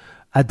champion.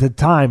 At the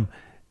time,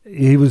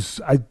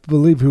 I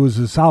believe he was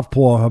a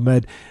southpaw,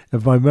 Hamed,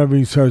 if my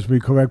memory serves me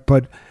correct.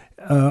 But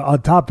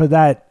on top of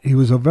that, he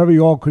was a very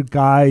awkward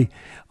guy.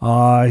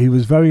 He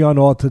was very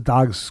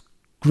unorthodox,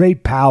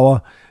 great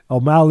power.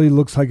 O'Malley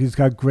looks like he's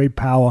got great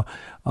power.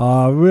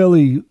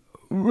 Really,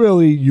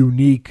 really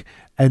unique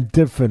and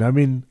different. I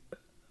mean,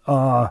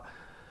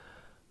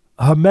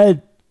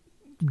 Hamed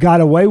got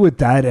away with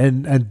that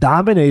and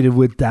dominated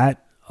with that.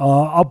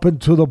 Up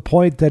until the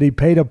point that he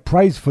paid a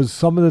price for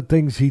some of the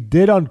things he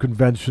did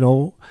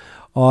unconventional,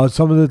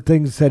 some of the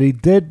things that he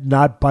did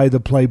not by the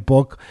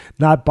playbook,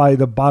 not by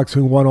the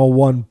Boxing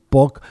 101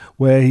 book,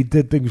 where he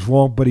did things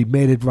wrong, but he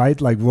made it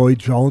right, like Roy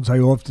Jones. I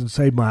often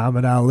say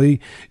Muhammad Ali,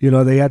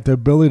 they had the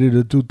ability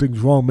to do things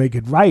wrong, make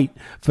it right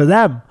for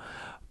them.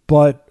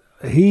 But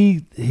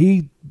he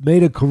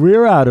made a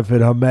career out of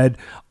it, Hamed,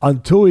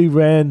 until he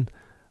ran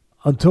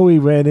until he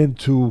ran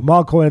into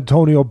Marco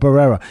Antonio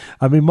Barrera.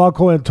 I mean,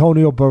 Marco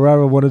Antonio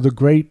Barrera, one of the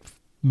great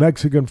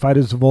Mexican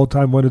fighters of all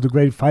time, one of the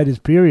great fighters,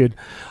 period,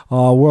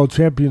 world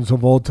champions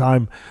of all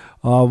time,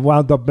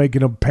 wound up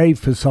making him pay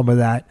for some of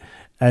that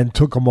and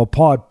took him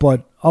apart.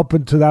 But up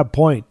until that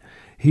point,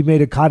 he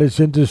made a cottage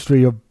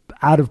industry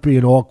out of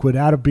being awkward,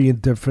 out of being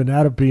different,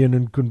 out of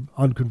being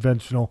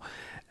unconventional.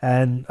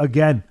 And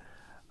again,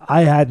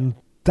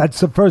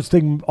 that's the first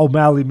thing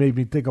O'Malley made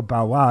me think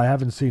about. Wow, I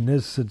haven't seen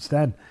this since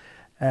then.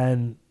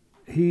 And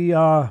he,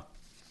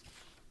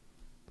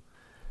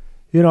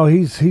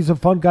 he's a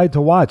fun guy to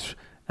watch.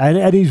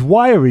 And he's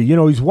wiry,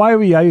 he's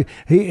wiry.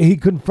 He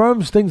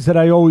confirms things that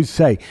I always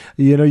say.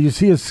 You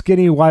see a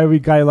skinny, wiry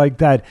guy like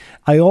that.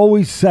 I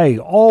always say,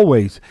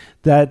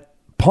 that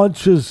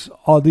punches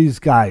are these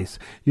guys.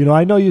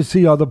 I know you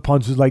see other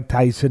punches like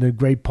Tyson and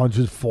great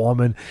punches,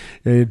 Foreman,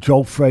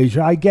 Joe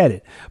Frazier. I get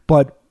it.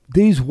 But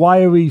these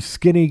wiry,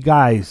 skinny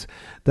guys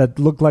that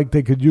look like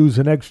they could use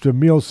an extra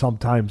meal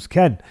sometimes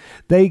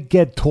they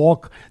get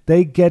torque,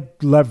 they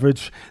get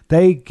leverage,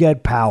 they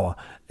get power.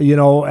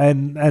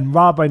 And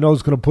Rob, I know,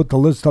 is going to put the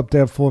list up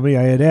there for me.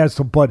 I had asked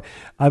him, but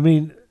I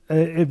mean,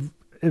 it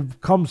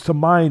comes to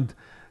mind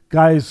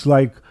guys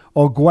like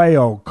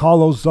Arguello,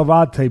 Carlos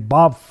Zarate,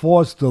 Bob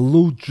Foster,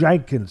 Lou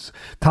Jenkins,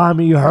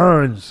 Tommy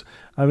Hearns.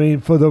 I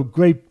mean, for the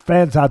great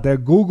fans out there,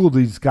 Google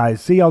these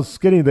guys, see how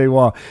skinny they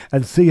were,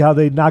 and see how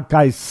they knock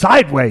guys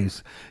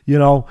sideways.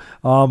 So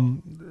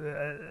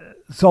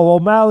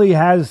O'Malley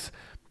has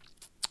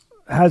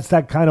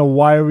that kind of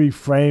wiry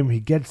frame. He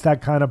gets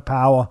that kind of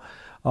power.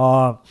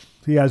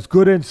 He has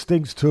good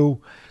instincts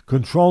too,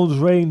 controls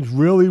range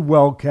really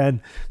well,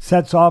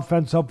 sets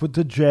offense up with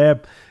the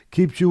jab,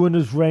 keeps you in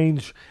his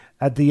range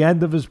at the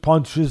end of his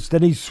punches.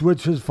 Then he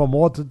switches from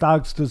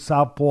orthodox to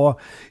southpaw.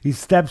 He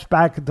steps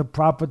back at the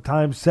proper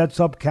time, sets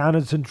up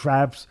counters and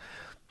traps.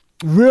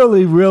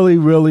 Really, really,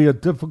 really a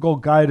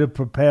difficult guy to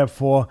prepare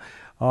for.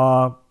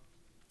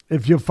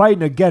 If you're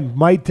fighting, again,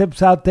 my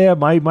tips out there,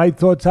 my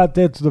thoughts out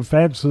there to the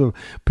fans, to the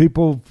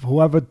people,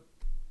 whoever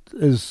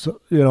is,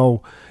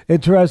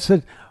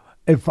 interested.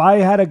 If I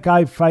had a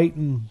guy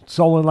fighting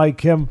someone like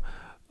him,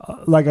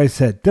 like I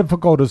said,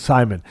 difficult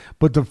assignment.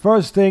 But the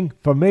first thing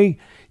for me,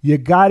 you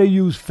got to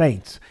use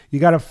feints. You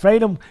got to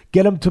feint him,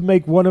 get him to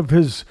make one of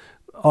his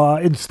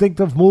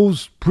instinctive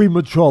moves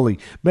prematurely.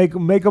 Make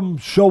him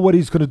show what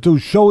he's going to do.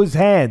 Show his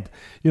hand,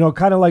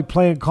 kind of like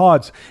playing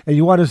cards, and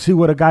you want to see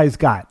what a guy's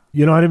got.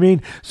 You know what I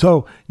mean?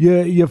 So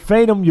you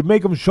feint him, you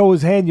make him show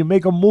his hand, you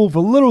make him move a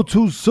little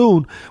too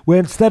soon, where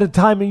instead of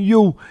timing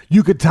you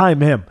could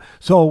time him.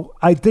 So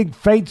I think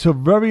feints are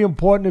very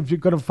important if you're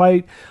going to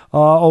fight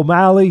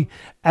O'Malley,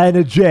 and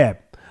a jab.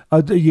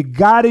 You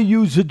got to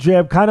use a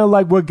jab, kind of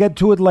like, we'll get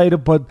to it later,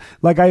 but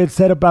like I had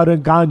said about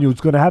Ngannou,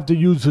 he's going to have to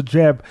use a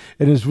jab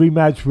in his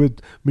rematch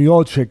with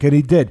Miocic, and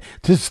he did,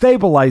 to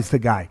stabilize the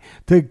guy,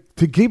 to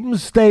keep him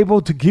stable,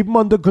 to keep him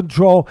under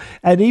control.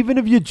 And even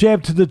if you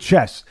jab to the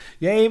chest,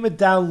 you aim it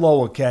down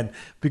lower,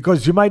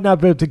 because you might not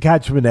be able to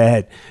catch him in the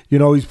head.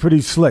 He's pretty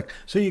slick.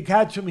 So you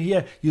catch him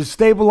here, you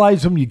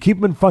stabilize him, you keep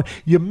him in front,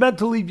 you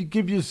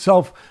keep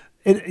yourself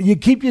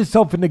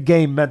in the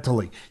game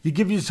mentally. You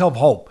give yourself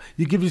hope.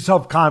 You give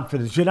yourself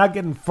confidence. You're not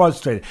getting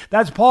frustrated.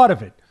 That's part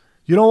of it.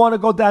 You don't want to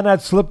go down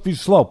that slippery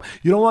slope.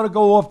 You don't want to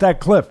go off that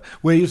cliff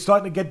where you're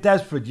starting to get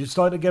desperate. You're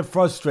starting to get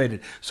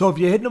frustrated. So if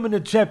you're hitting them in the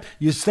chip,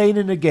 you're staying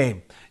in the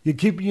game. You're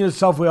keeping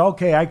yourself where,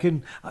 okay,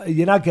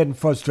 you're not getting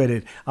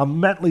frustrated.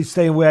 I'm mentally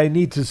staying where I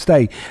need to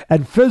stay.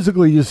 And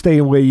physically, you're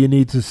staying where you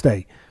need to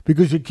stay,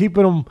 because you're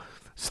keeping them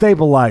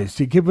stabilized.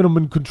 You're keeping him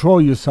in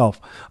control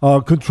yourself.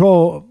 You're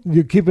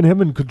keeping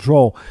him in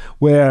control,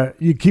 where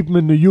you keep him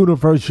in the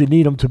universe you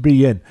need him to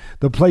be in,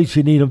 the place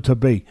you need him to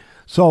be.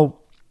 So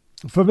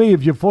for me,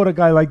 if you fought a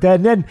guy like that,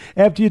 and then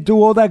after you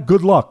do all that,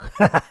 good luck.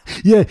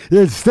 Yeah,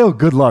 it's still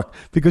good luck,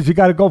 because you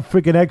got to go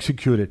freaking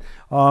execute it.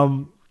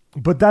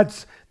 But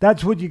that's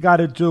what you got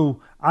to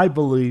do, I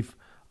believe,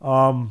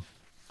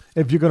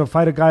 if you're going to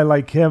fight a guy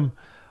like him.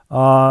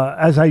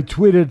 As I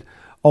tweeted,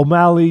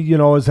 O'Malley,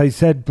 as I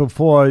said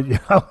before,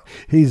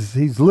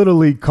 he's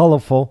literally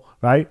colorful,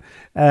 right?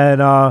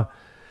 And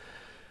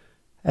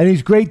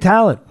he's great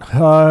talent,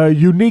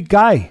 unique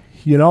guy,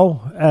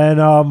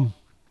 and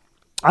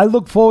I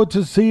look forward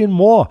to seeing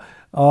more.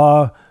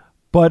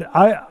 But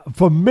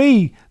for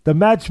me, the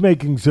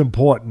matchmaking's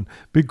important,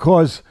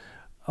 because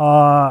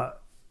to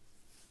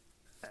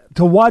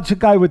watch a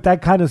guy with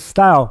that kind of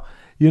style,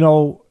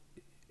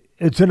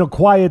 it's an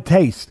acquired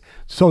taste,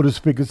 so to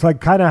speak. It's like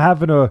kind of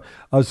having a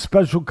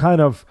special kind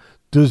of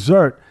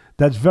dessert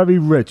that's very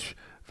rich.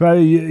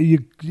 You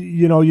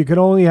can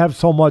only have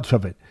so much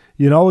of it.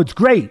 It's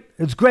great.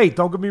 It's great.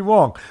 Don't get me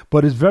wrong,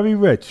 but it's very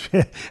rich,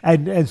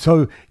 and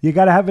so you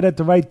got to have it at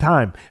the right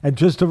time and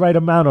just the right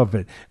amount of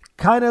it.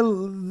 Kind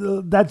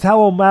of, that's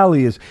how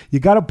O'Malley is. You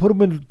got to put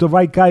him in the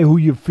right guy who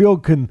you feel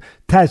can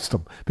test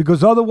him,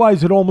 because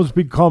otherwise it almost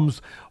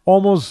becomes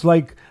almost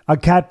like a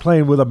cat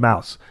playing with a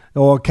mouse,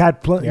 or a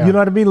cat play. Yeah. You know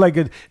what I mean? Like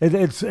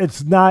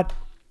it's not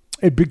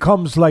it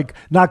becomes like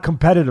not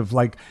competitive.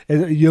 Like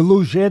you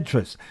lose your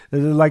interest.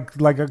 Like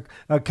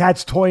a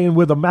cat's toying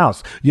with a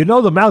mouse. You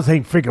know the mouse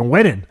ain't freaking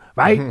winning,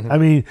 right? I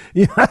mean,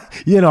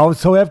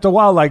 so after a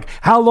while, like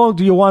how long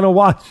do you want to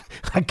watch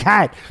a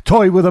cat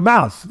toy with a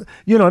mouse?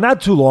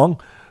 Not too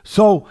long.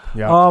 So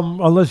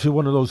unless you're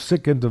one of those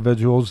sick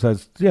individuals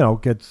that,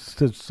 gets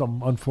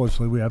some,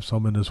 unfortunately we have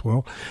some in this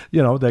world,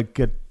 that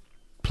get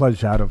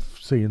pleasure out of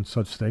seeing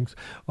such things,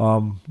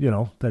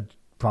 that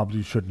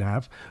probably shouldn't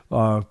have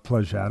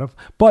pleasure out of.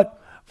 But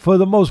for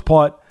the most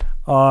part,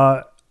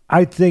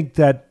 I think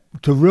that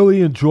to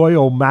really enjoy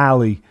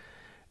O'Malley,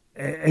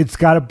 it's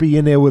got to be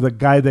in there with a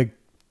guy that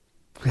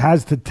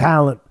has the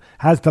talent,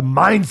 has the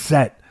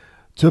mindset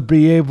to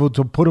be able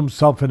to put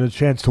himself in a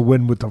chance to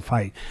win with the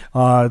fight,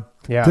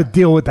 to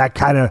deal with that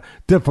kind of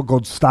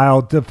difficult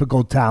style,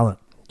 difficult talent.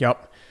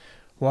 Yep.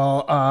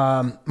 Well,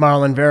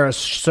 Marlon Vera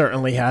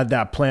certainly had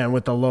that plan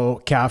with the low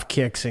calf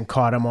kicks and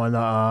caught him on the,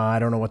 I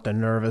don't know what the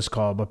nerve is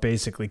called, but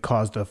basically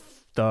caused his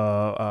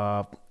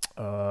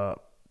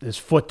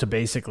foot to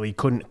basically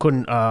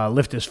couldn't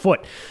lift his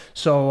foot.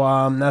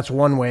 So that's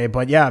one way.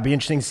 But yeah, it'd be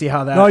interesting to see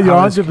how that. No, you're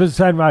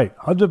 100% right.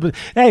 100%.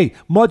 Hey,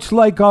 much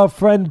like our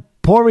friend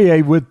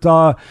Poirier with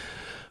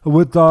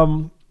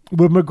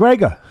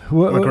McGregor.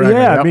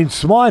 Yep. I mean,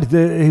 smart.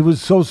 He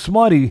was so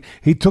smart.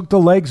 He took the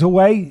legs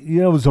away.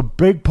 It was a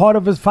big part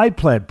of his fight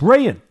plan.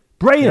 Brilliant.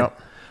 Yep.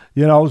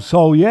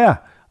 So yeah,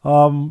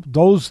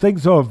 those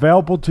things are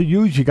available to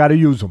use. You got to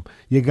use them.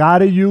 You got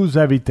to use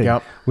everything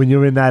when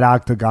you're in that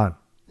octagon.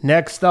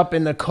 Next up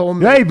in the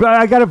co-main. Hey, but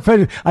I got to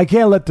finish. I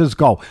can't let this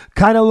go.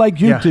 Kind of like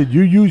you did.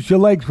 You used your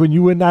legs when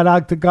you were in that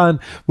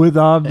octagon with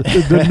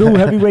the new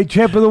heavyweight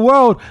champ of the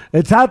world.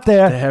 It's out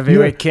there. The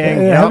heavyweight king.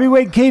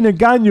 Heavyweight king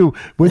Ngannou.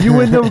 When you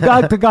were in the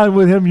octagon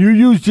with him, you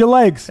used your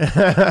legs.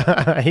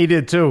 He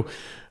did too.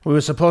 We were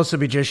supposed to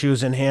be just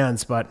using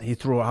hands, but he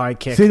threw a high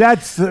kick. See,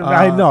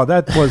 I know.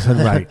 That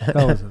wasn't right. That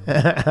wasn't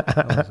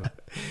right.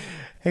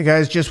 Hey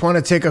guys, just want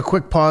to take a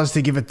quick pause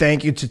to give a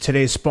thank you to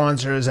today's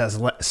sponsors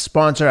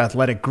sponsor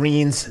Athletic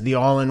Greens, the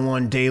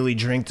all-in-one daily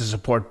drink to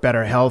support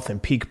better health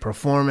and peak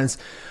performance.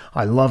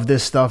 I love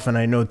this stuff, and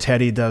I know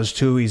Teddy does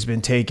too. He's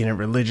been taking it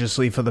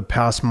religiously for the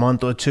past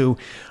month or two.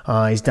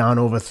 He's down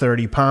over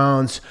 30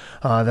 pounds.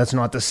 That's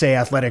not to say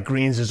Athletic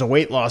Greens is a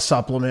weight loss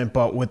supplement,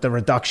 but with the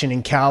reduction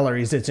in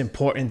calories, it's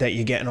important that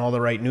you're getting all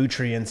the right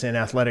nutrients, and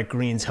Athletic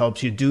Greens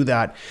helps you do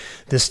that.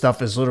 This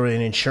stuff is literally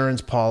an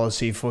insurance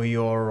policy for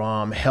your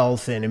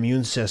health and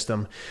immune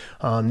system.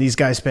 These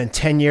guys spent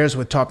 10 years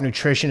with top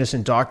nutritionists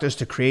and doctors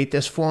to create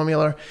this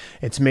formula.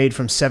 It's made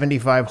from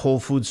 75 whole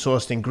food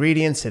sourced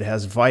ingredients. It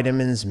has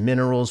vitamins,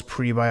 minerals,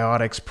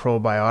 prebiotics,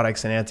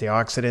 probiotics, and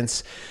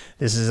antioxidants.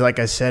 This is, like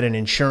I said, an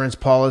insurance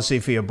policy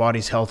for your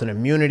body's health and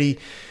immunity.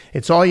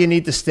 It's all you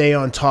need to stay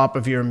on top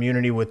of your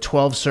immunity with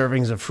 12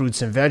 servings of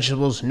fruits and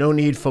vegetables. No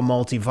need for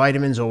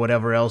multivitamins or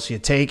whatever else you're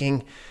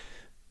taking.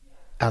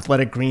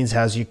 Athletic Greens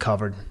has you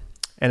covered.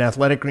 And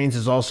Athletic Greens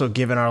is also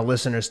giving our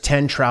listeners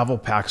 10 travel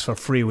packs for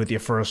free with your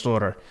first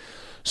order.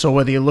 So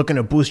whether you're looking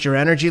to boost your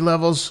energy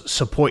levels,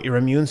 support your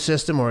immune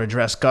system, or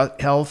address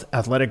gut health,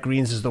 Athletic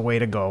Greens is the way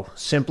to go.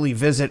 Simply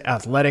visit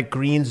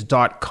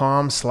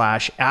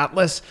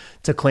athleticgreens.com/atlas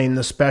to claim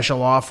the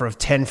special offer of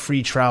 10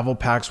 free travel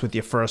packs with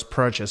your first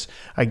purchase.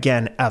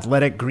 Again,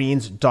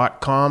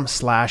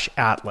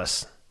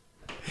 athleticgreens.com/atlas.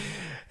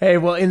 Hey,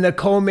 well, in the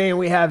co-main,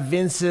 we have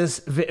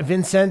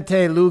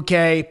Vicente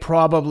Luque,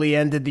 probably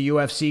ended the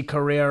UFC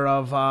career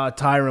of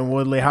Tyron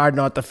Woodley. Hard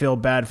not to feel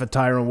bad for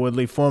Tyron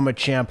Woodley, former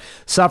champ.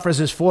 Suffers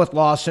his fourth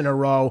loss in a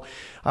row.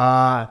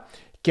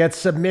 Gets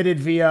submitted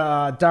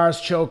via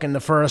Darce choke in the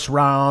first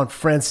round.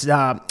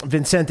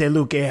 Vicente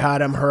Luque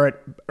had him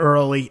hurt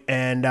early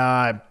and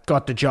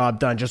got the job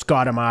done. Just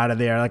got him out of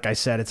there. Like I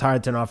said, it's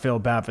hard to not feel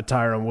bad for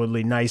Tyron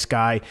Woodley. Nice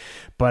guy.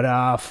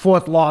 But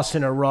fourth loss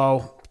in a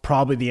row.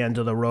 Probably the end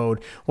of the road.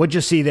 What'd you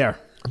see there?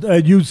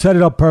 You set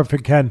it up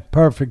perfect, Ken.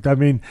 Perfect. I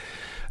mean,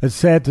 it's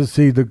sad to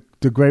see the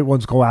great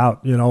ones go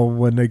out,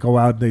 when they go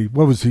out.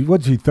 What's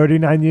he,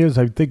 39 years?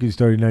 I think he's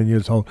 39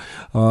 years old,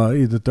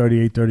 either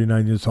 38,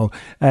 39 years old.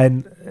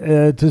 And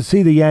to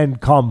see the end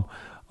come,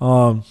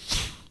 there's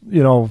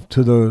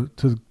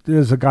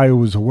a guy who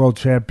was a world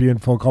champion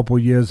for a couple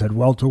of years at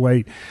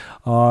welterweight.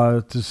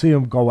 To see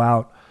him go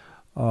out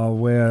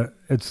where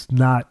he's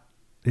not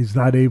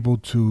able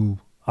to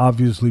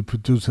obviously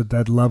produce at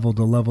that level,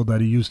 the level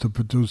that he used to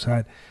produce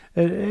at.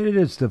 It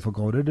is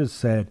difficult. It is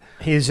sad.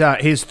 He's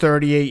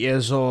 38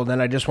 years old,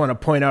 and I just want to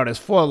point out his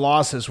 4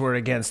 losses were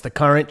against the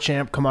current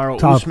champ,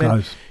 Kamaru Usman,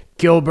 guys.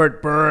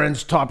 Gilbert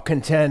Burns, top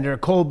contender,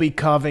 Colby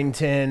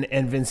Covington,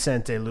 and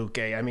Vicente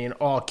Luque. I mean,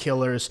 all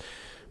killers.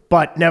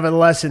 But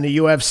nevertheless, in the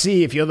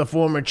UFC, if you're the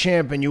former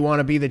champ and you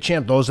want to be the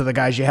champ, those are the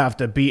guys you have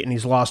to beat, and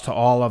he's lost to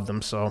all of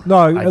them. So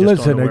no,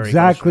 listen,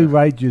 exactly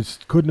right. You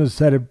couldn't have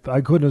said it.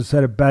 I couldn't have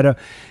said it better.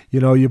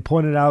 You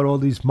pointed out all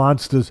these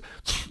monsters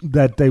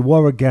that they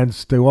were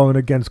against. They weren't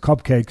against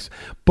cupcakes,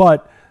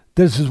 but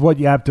this is what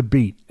you have to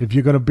beat. If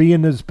you're going to be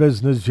in this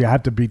business, you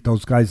have to beat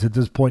those guys at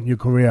this point in your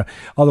career.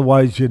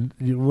 Otherwise, you're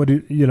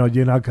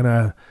not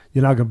gonna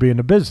be in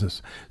the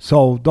business.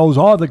 So those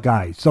are the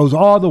guys. Those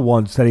are the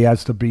ones that he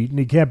has to beat, and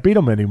he can't beat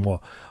them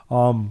anymore.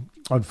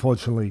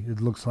 Unfortunately,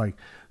 it looks like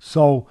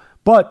so.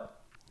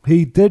 But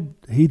he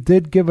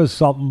did give us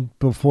something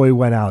before he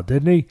went out,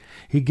 didn't he?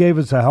 He gave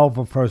us a hell of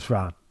a first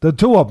round. The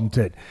two of them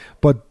did,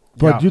 but.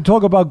 You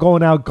talk about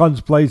going out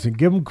guns blazing.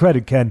 Give him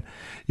credit, Ken.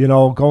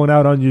 Going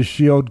out on your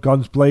shield,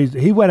 guns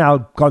blazing. He went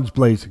out guns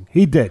blazing.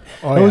 He did.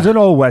 It was an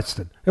old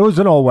Western.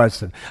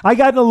 I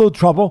got in a little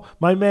trouble.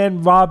 My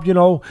man Rob,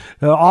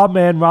 our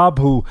man Rob,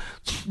 who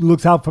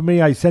looks out for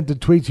me. I sent the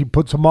tweets. He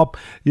puts them up.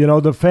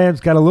 The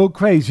fans got a little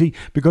crazy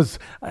because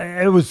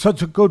it was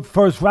such a good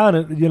first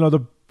round.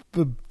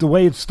 The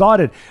way it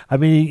started. I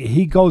mean,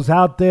 he goes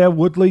out there,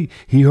 Woodley,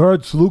 he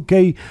hurts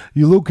Luque.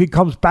 Luque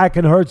comes back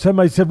and hurts him.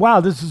 I said,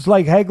 wow, this is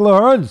like Hagler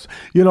Hearns.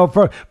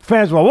 For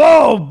fans go,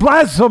 whoa,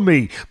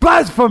 blasphemy.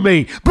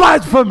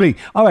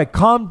 All right,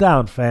 calm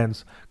down,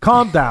 fans.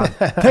 Calm down.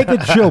 Take a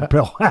chill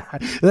pill.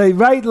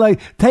 Right? Like,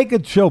 take a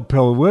chill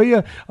pill, will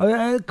you?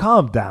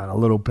 Calm down a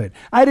little bit.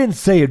 I didn't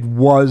say it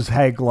was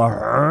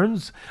Hagler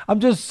Hearns. I'm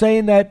just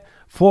saying that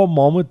for a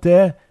moment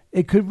there,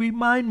 it could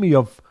remind me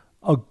of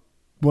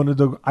one of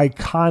the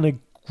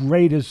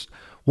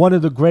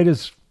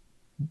greatest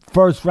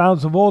first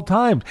rounds of all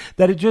time.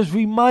 That it just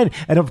reminded,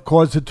 and of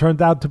course it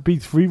turned out to be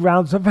 3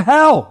 rounds of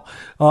hell,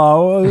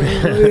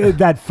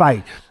 that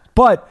fight.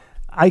 But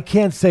I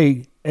can't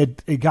say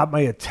it got my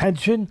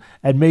attention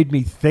and made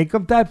me think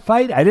of that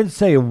fight. I didn't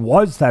say it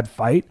was that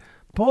fight.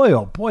 Boy,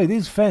 oh boy,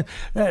 these fans,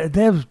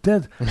 they're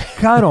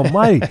God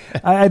almighty.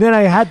 And then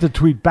I had to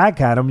tweet back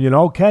at him,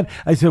 Ken.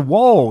 I said,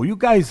 whoa, you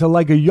guys are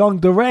like a young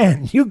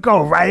Durant. You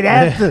go right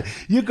after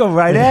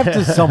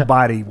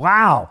somebody.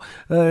 Wow.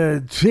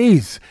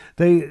 Jeez.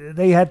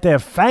 They had their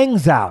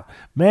fangs out.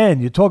 Man,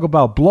 you talk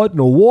about blood in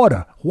the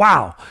water.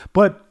 Wow.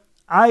 But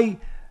it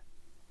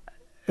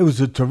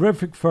was a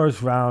terrific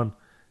first round.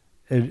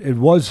 It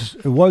was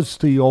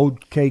the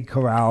old K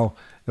Corral.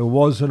 It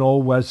was an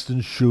old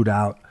Western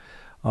shootout.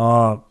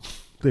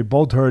 They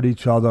both hurt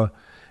each other.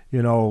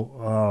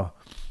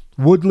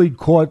 Woodley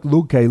caught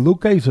Luque.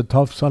 Luque's a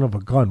tough son of a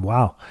gun.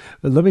 Wow.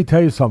 But let me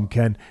tell you something,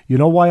 Ken. You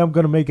know why I'm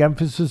going to make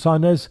emphasis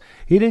on this?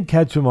 He didn't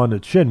catch him on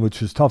the chin,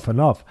 which is tough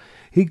enough.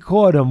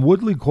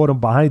 Woodley caught him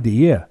behind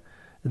the ear.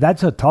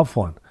 That's a tough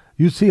one.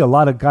 You see a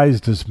lot of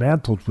guys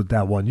dismantled with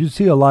that one. You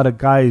see a lot of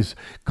guys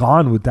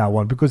gone with that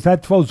one because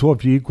that throws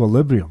off your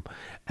equilibrium.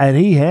 And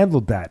he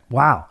handled that.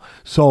 Wow.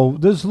 So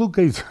this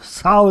Luque's a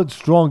solid,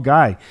 strong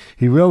guy.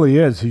 He really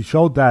is. He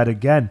showed that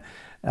again.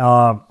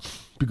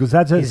 Because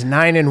that's He's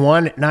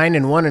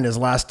 9-1 in his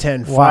last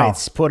 10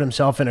 fights. Put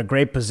himself in a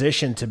great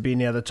position to be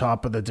near the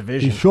top of the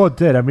division. He sure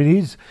did. I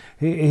mean,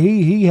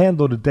 he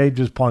handled a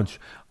dangerous punch.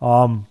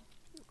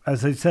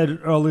 As I said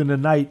earlier in the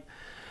night,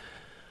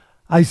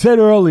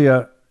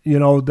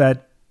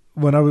 that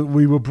when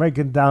we were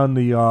breaking down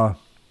the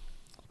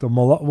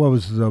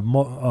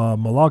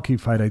Milwaukee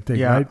fight, I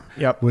think, right?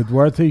 Yep. With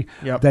Worthy,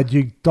 yep. That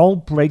you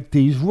don't break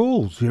these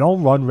rules. You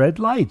don't run red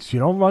lights. You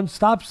don't run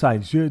stop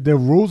signs. The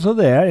rules are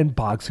there in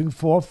boxing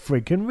for a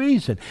freaking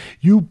reason.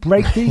 You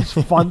break these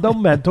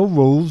fundamental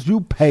rules,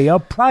 you pay a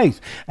price.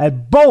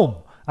 And boom,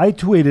 I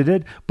tweeted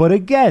it. But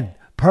again,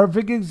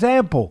 perfect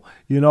example.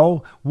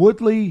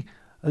 Woodley.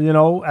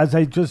 As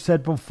I just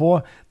said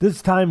before,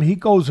 this time he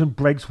goes and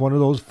breaks one of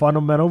those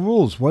fundamental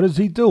rules. What does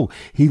he do?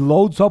 He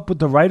loads up with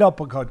the right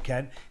uppercut,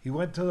 Ken. He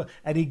went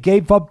and he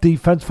gave up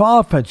defense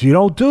for offense. You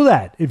don't do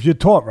that if you're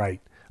taught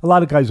right. A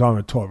lot of guys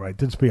aren't taught right.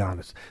 Let's be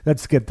honest.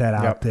 Let's get that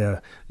out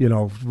there.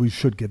 We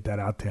should get that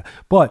out there.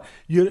 But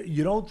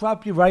you don't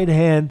drop your right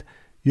hand.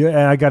 And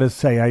I got to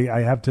say,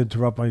 I have to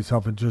interrupt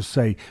myself and just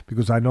say,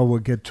 because I know we'll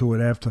get to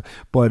it after,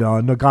 but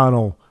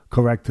Ngannou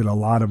corrected a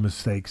lot of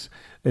mistakes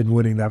in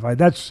winning that fight.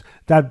 That's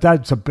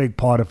a big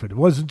part of it. It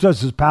wasn't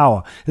just his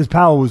power. His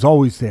power was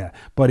always there,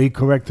 but he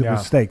corrected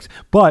mistakes.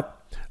 But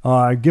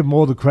I give him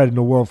all the credit in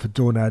the world for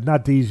doing that.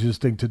 Not the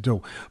easiest thing to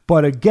do.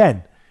 But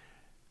again,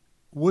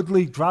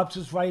 Woodley drops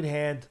his right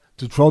hand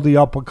to throw the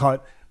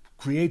uppercut,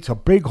 creates a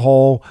big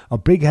hole, a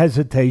big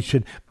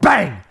hesitation.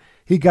 Bang!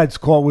 He gets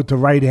caught with the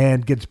right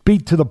hand, gets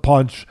beat to the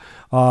punch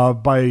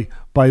by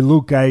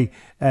Luque,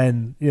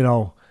 and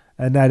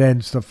that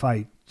ends the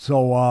fight.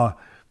 So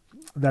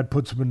that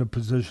puts him in a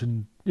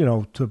position,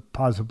 to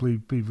possibly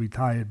be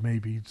retired.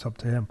 Maybe it's up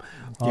to him.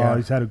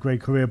 He's had a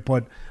great career,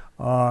 but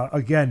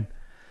again,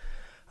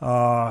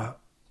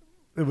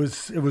 it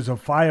was a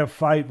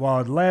firefight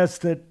while it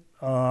lasted.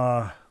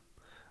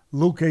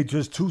 Luque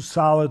just too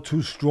solid,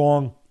 too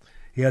strong.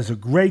 He has a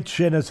great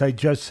chin, as I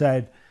just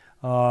said.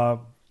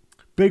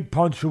 Big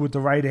puncher with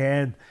the right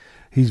hand.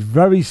 He's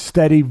very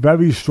steady,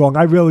 very strong.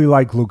 I really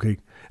like Luque.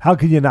 How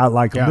can you not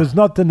like him? Yeah. There's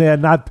nothing there.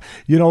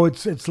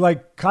 It's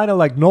like kind of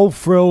like no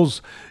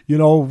frills,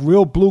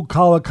 real blue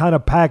collar kind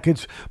of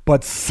package,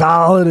 but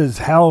solid as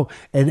hell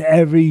in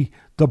every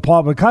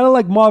department, kind of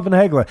like Marvin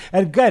Hagler.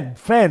 And again,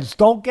 fans,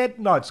 don't get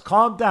nuts.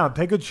 Calm down.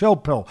 Take a chill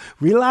pill.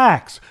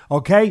 Relax,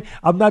 okay?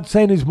 I'm not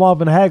saying he's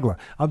Marvin Hagler.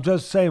 I'm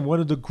just saying one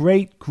of the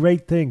great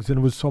things, and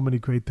there was so many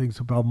great things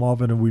about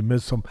Marvin, and we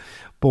miss him,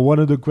 but one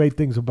of the great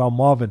things about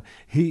Marvin,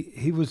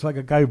 he was like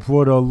a guy who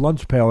brought a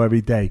lunch pail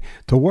every day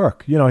to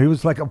work. He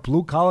was like a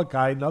blue-collar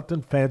guy,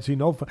 nothing fancy,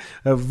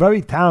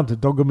 very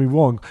talented, don't get me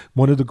wrong,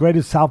 one of the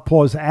greatest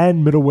southpaws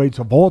and middleweights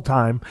of all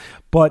time,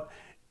 but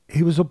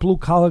he was a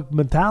blue-collar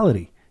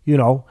mentality.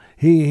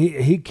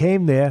 He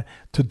came there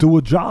to do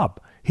a job.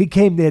 He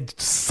came there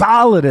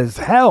solid as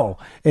hell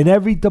in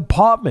every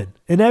department.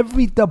 He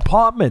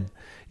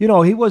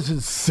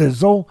wasn't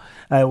sizzle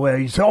where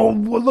he said, oh,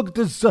 well, look at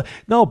this.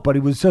 No, but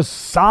he was just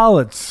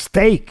solid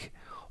steak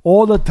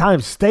all the time.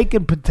 Steak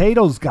and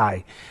potatoes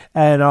guy.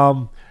 And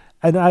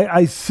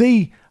I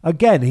see,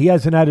 again, he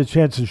hasn't had a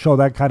chance to show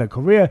that kind of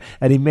career,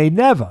 and he may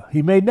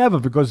never,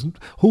 because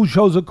who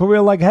shows a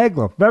career like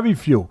Hagler? Very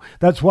few.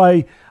 That's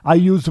why I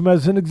use him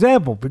as an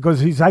example, because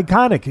he's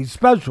iconic, he's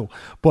special.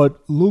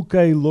 But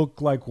Luque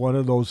looked like one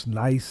of those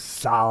nice,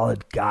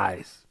 solid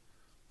guys.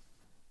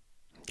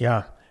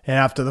 Yeah. And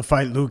after the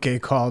fight,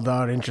 Luque called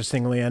out,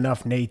 interestingly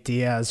enough, Nate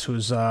Diaz,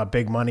 who's a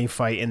big money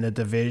fight in the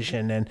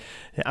division. And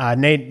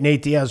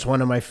Nate Diaz is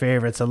one of my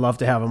favorites. I'd love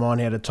to have him on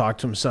here to talk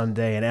to him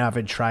someday. An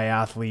avid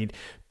triathlete,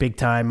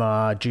 big-time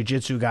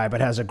jiu-jitsu guy, but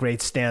has a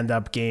great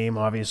stand-up game,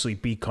 obviously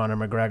beat Conor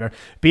McGregor.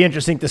 Be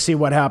interesting to see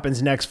what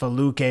happens next for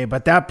Luque.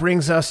 But that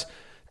brings us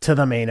to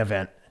the main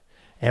event.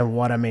 And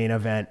what a main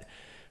event.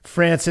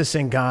 Francis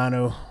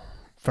Ngannou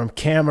from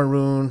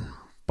Cameroon,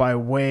 by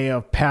way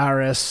of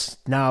Paris,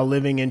 now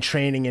living and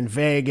training in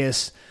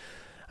Vegas.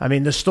 I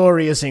mean, the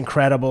story is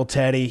incredible,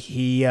 Teddy.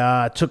 He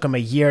took him a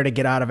year to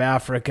get out of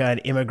Africa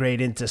and immigrate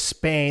into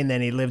Spain.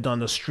 Then he lived on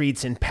the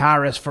streets in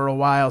Paris for a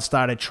while,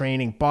 started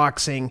training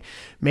boxing,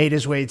 made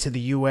his way to the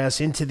U.S.,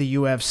 into the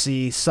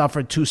UFC,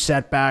 suffered 2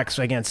 setbacks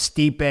against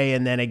Stipe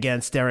and then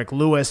against Derek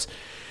Lewis.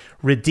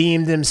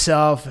 Redeemed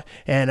himself,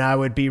 and I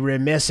would be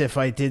remiss if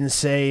I didn't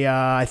say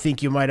I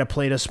think you might have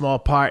played a small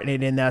part in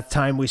it in that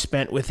time we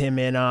spent with him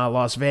in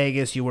Las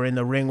Vegas. You were in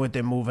the ring with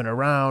him, moving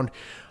around.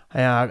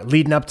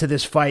 Leading up to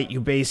this fight, you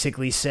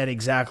basically said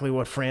exactly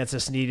what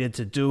Francis needed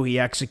to do. He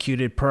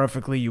executed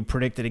perfectly. You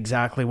predicted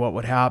exactly what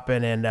would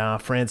happen, and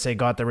Francis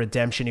got the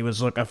redemption he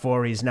was looking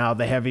for. He's now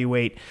the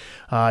heavyweight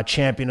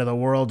champion of the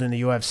world in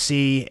the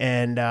UFC,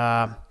 and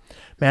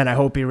man, I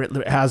hope he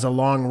has a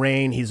long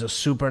reign. He's a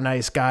super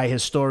nice guy.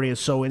 His story is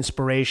so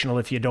inspirational.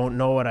 If you don't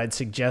know it, I'd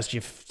suggest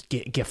you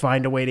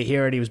find a way to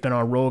hear it. He's been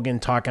on Rogan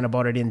talking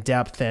about it in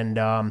depth.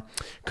 And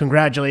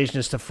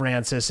congratulations to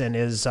Francis and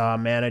his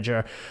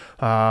manager,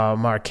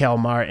 Markel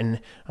Martin.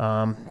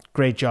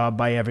 Great job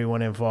by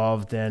everyone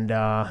involved. And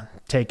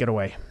take it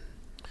away.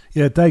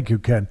 Yeah, thank you,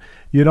 Ken.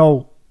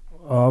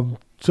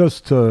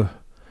 Just to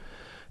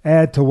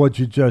add to what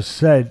you just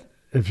said,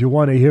 if you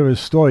want to hear his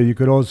story, you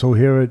could also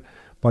hear it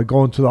by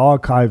going to the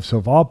archives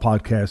of our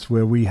podcast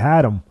where we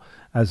had him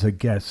as a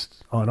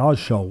guest on our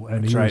show,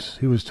 and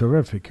he was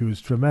terrific. He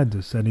was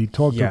tremendous, and he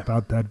talked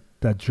about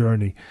that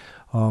journey.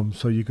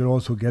 So you could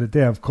also get it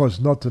there. Of course,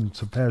 nothing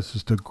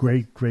surpasses the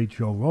great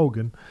Joe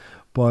Rogan,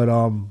 but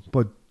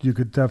you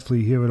could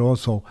definitely hear it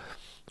also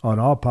on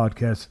our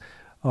podcast.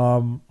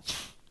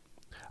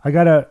 I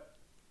gotta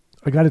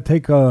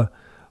take a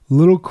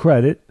little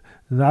credit.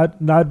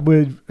 Not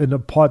with in the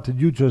part that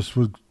you just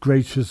was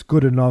gracious,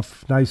 good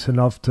enough, nice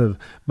enough to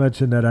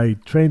mention that I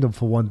trained them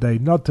for one day.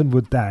 Nothing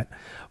with that.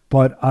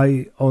 But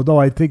although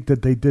I think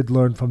that they did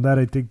learn from that,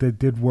 I think they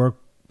did work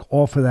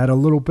off of that a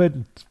little bit.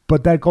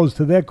 But that goes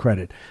to their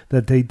credit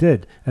that they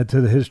did, and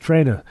to his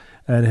trainer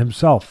and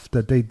himself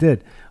that they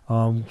did.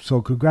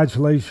 So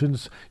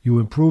congratulations. You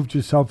improved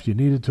yourself. You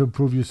needed to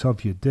improve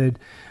yourself. You did.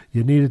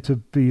 You needed to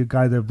be a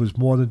guy that was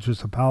more than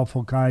just a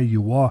powerful guy.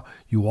 You are.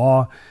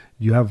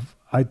 You have,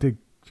 I think,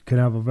 you can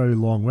have a very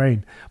long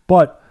reign.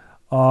 But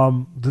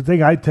the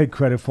thing I take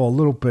credit for a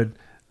little bit,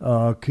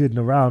 kidding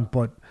around,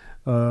 but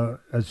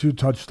as you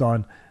touched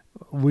on,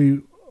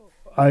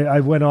 I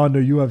went on the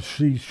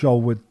UFC show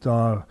with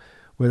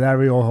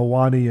Ariel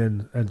Helwani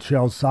and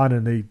Chael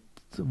Sonnen, and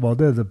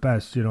they're the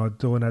best,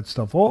 doing that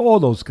stuff. All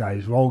those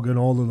guys, Rogan,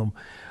 all of them,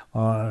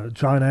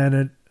 John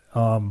Annett,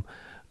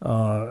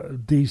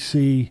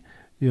 DC,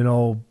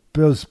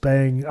 Bill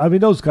Spang. I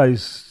mean, those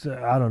guys,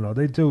 I don't know,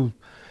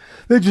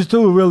 they just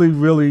do a really,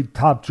 really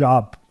top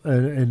job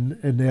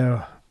in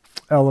their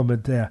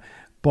element there.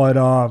 But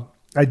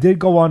I did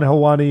go on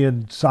Helwani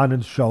and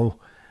Sonnen's show.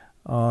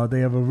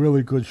 They have a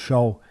really good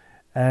show.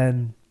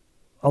 And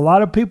a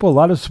lot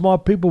of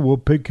smart people were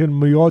picking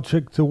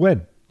Miocic to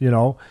win,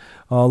 A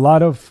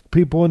lot of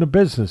people in the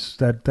business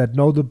that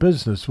know the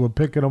business were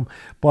picking him.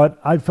 But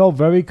I felt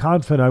very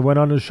confident. I went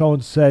on the show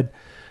and said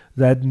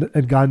that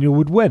Ngannou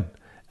would win.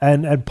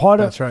 And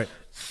That's right.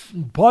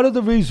 Part of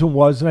the reason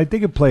was, and I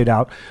think it played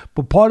out,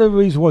 but part of the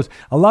reason was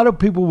a lot of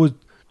people was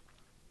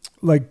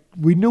like,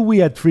 we knew we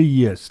had 3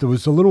 years. There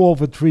was a little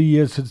over 3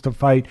 years since the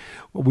fight.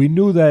 We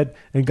knew that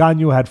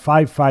Ngannou had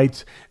 5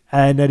 fights,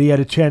 and that he had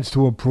a chance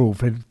to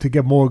improve and to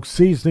get more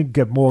seasoning,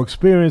 get more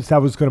experience.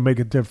 That was going to make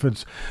a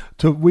difference.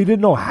 We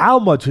didn't know how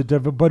much a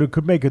difference, but it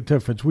could make a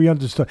difference. We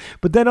understood.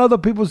 But then other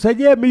people said,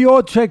 yeah,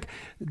 Miocic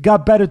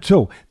got better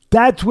too.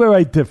 That's where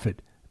I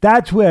differed.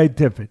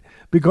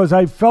 Because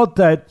I felt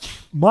that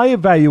my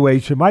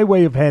evaluation, my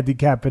way of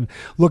handicapping,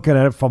 looking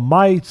at it from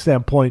my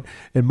standpoint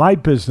in my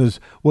business,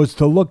 was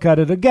to look at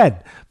it again.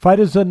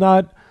 Fighters are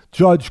not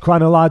judged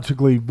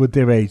chronologically with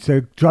their age.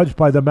 They're judged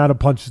by the amount of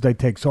punches they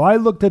take. So I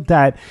looked at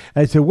that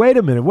and I said, wait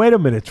a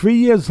minute. 3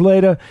 years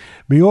later,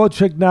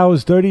 Miocic now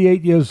is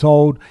 38 years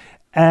old,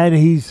 and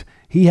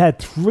he had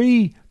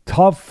 3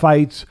 tough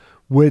fights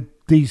with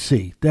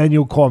DC,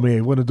 Daniel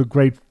Cormier, one of the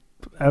great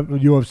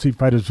UFC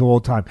fighters of all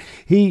time.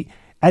 He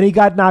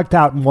got knocked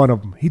out in one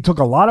of them. He took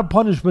a lot of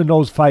punishment in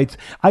those fights.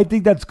 I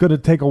think that's going to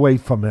take away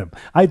from him.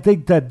 I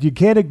think that you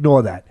can't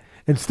ignore that.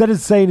 Instead of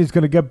saying he's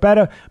going to get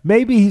better,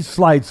 maybe he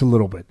slides a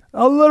little bit,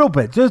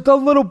 just a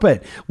little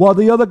bit, while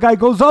the other guy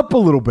goes up a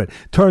little bit.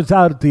 Turns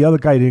out the other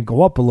guy didn't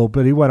go up a little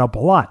bit. He went up a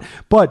lot.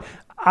 But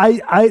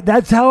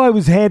that's how I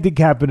was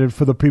handicapping it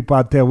for the people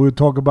out there. We were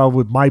talking about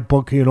with my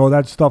bookie and all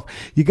that stuff.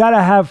 You got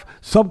to have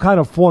some kind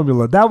of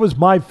formula. That was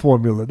my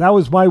formula. That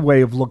was my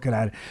way of looking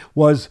at it,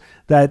 was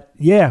that,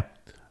 yeah,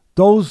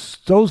 those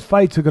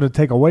fights are going to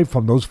take away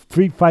from those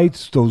 3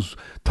 fights, those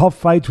tough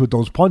fights with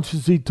those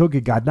punches he took.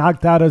 He got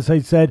knocked out, as I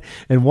said,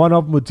 and one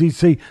of them with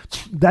DC.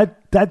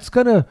 That's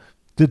going to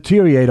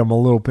deteriorate him a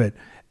little bit.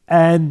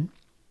 And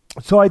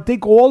so I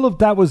think all of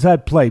that was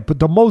at play. But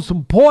the most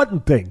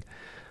important thing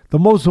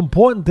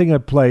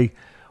at play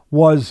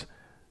was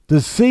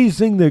the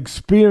seasoning, the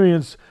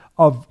experience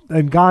of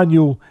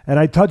Ngannou, and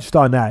I touched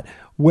on that,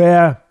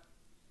 where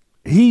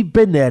he'd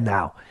been there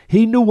now.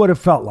 He knew what it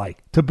felt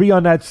like to be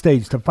on that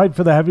stage, to fight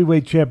for the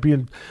heavyweight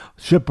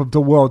championship of the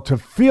world, to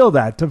feel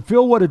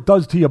what it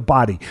does to your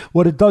body,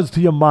 what it does to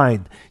your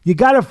mind. You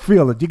got to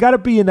feel it. You got to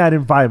be in that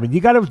environment.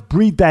 You got to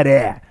breathe that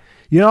air.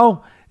 You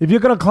know, if you're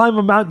going to climb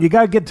a mountain, you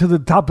got to get to the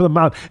top of the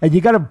mountain, and you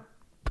got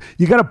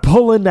to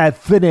pull in that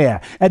thin air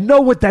and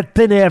know what that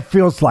thin air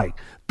feels like.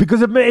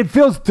 Because it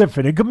feels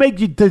different. It can make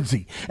you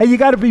dizzy. And you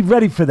got to be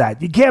ready for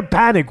that. You can't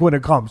panic when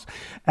it comes.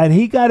 And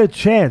he got a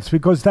chance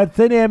because that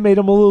thin air made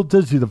him a little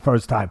dizzy the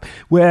first time,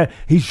 where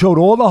he showed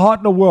all the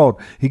heart in the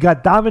world. He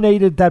got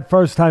dominated that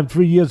first time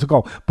 3 years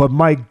ago. But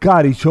my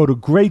God, he showed a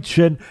great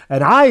chin,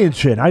 an iron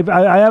chin.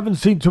 I haven't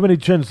seen too many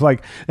chins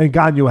like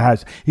Ngannou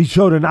has. He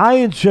showed an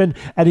iron chin,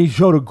 and he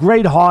showed a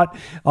great heart.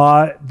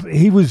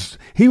 He was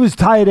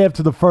tired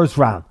after the first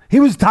round. He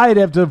was tired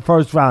after the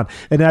first round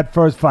in that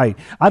first fight.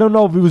 I don't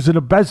know if he was in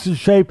the best of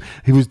shape.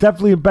 He was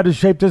definitely in better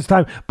shape this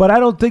time, but I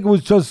don't think it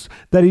was just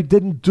that he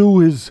didn't do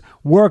his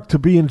work to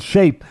be in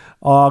shape,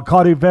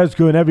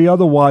 cardiovascular and every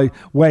other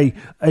way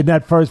in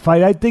that first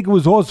fight. I think it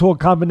was also a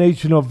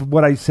combination of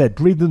what I said,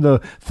 breathing the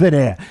thin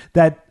air,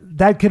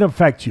 that can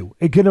affect you.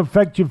 It can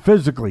affect you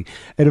physically.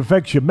 It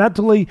affects you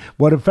mentally.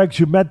 What affects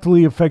you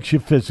mentally affects you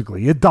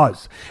physically. It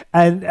does.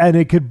 And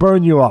it can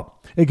burn you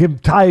up. It can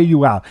tire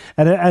you out.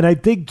 And I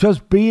think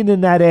just being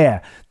in that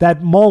air,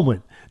 that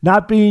moment,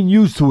 not being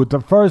used to it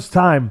the first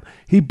time,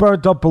 he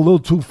burnt up a little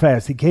too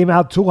fast. He came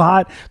out too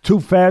hot, too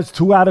fast,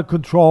 too out of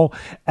control,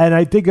 and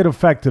I think it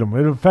affected him.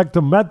 It affected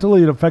him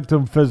mentally, it affected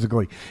him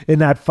physically in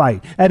that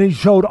fight. And he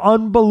showed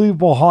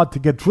unbelievable heart to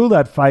get through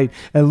that fight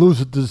and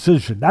lose a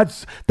decision.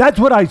 That's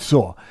what I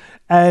saw.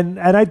 And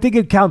I think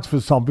it counts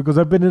for some because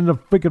I've been in the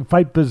freaking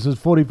fight business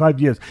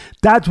 45 years.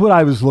 That's what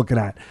I was looking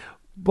at.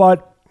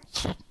 But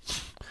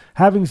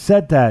having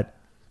said that,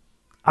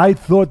 I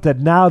thought that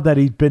now that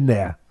he'd been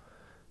there,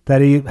 that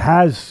he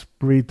has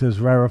breathed his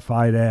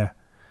rarefied air,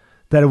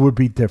 that it would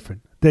be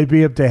different. They'd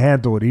be able to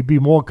handle it. He'd be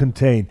more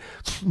contained,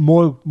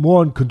 more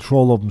in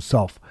control of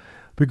himself,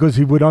 because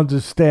he would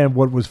understand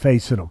what was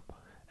facing him.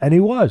 And he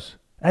was.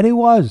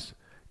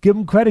 Give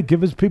him credit.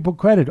 Give his people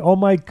credit. Oh,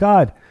 my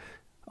God.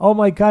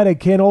 I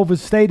can't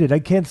overstate it. I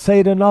can't say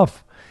it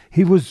enough.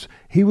 That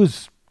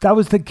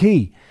was the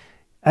key.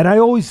 And I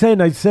always say,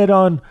 and I said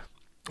on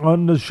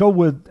the show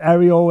with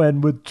Ariel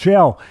and with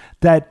Chael,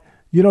 that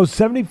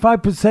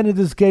 75% of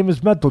this game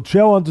is mental.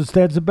 Chael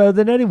understands it better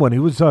than anyone. He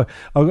was a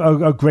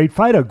great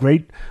fighter, a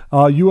great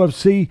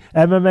UFC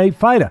MMA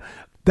fighter.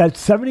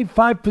 That's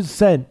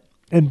 75%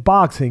 in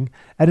boxing,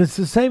 and it's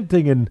the same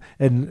thing in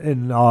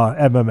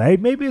MMA.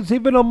 Maybe it's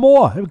even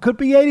more. It could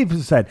be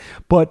 80%,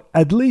 but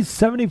at least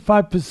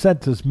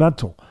 75% is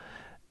mental.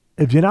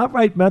 If you're not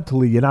right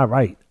mentally, you're not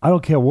right. I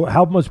don't care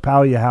how much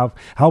power you have,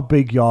 how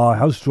big you are,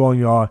 how strong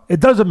you are.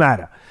 It doesn't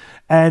matter.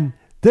 And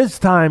this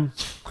time,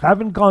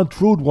 having gone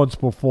through it once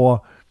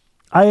before,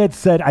 I had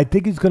said I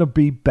think he's going to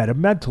be better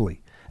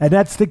mentally. And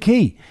that's the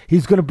key.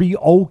 He's going to be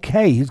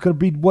okay. He's going to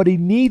be what he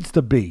needs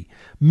to be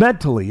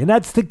mentally. And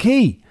that's the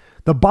key.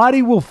 The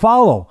body will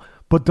follow.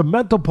 But the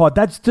mental part,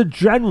 that's the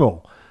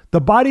general.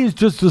 The body is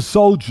just the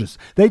soldiers.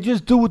 They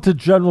just do what the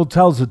general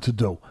tells it to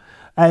do.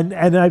 And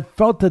I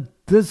felt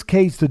that this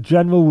case, the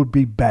general would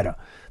be better.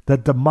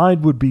 That the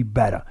mind would be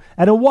better.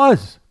 And it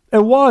was.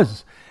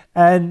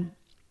 And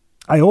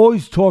I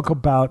always talk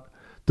about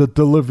the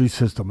delivery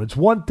system. It's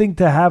one thing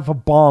to have a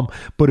bomb,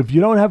 but if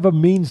you don't have a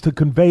means to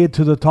convey it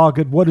to the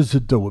target, what does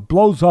it do? It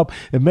blows up,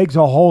 it makes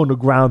a hole in the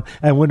ground,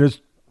 and when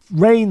it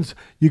rains,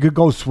 you could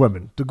go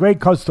swimming. The great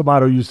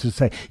Customato used to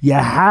say, you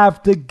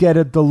have to get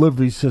a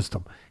delivery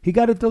system. He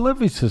got a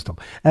delivery system.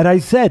 And I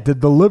said, the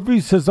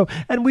delivery system,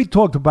 and we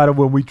talked about it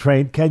when we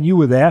trained. Ken, you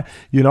were there,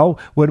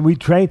 when we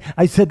trained.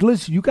 I said,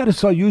 listen, you got to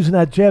start using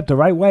that jab the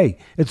right way.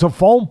 It's a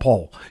foam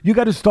pole. You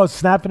got to start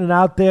snapping it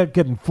out there,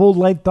 getting full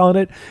length on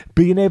it,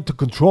 being able to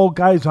control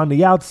guys on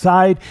the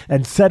outside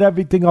and set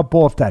everything up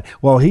off that.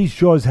 Well, he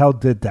sure as hell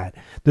did that.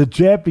 The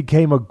jab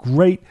became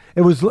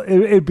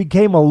it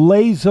became a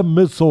laser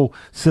missile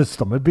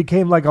system. It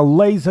became like a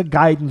laser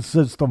guidance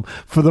system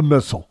for the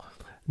missile.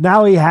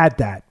 Now he had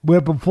that, where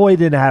before he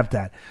didn't have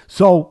that.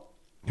 So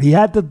he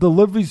had the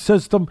delivery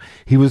system.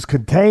 He was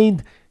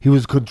contained. He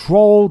was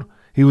controlled.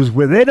 He was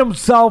within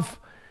himself.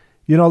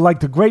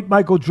 Like the great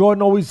Michael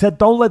Jordan always said,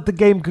 don't let the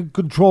game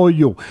control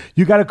you.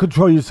 You got to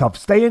control yourself.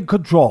 Stay in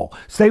control.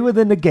 Stay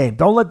within the game.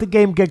 Don't let the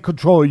game get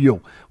control of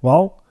you.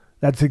 Well,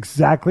 that's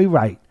exactly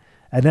right.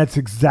 And that's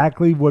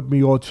exactly what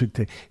Miocic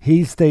did.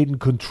 He stayed in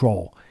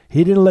control.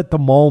 He didn't let the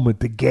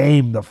moment, the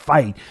game, the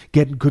fight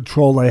get in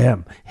control of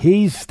him.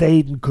 He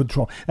stayed in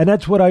control. And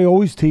that's what I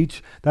always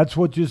teach. That's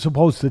what you're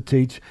supposed to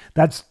teach.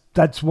 That's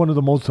one of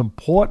the most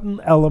important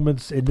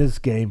elements in this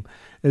game,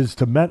 is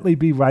to mentally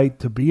be right,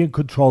 to be in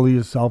control of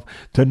yourself,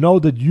 to know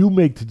that you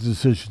make the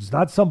decisions,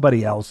 not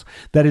somebody else,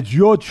 that it's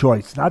your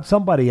choice, not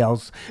somebody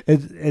else.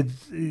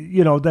 It's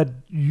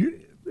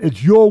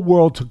your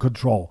world to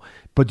control.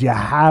 But you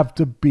have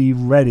to be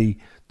ready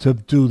to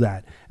do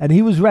that. And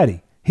he was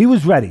ready. He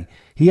was ready.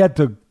 He had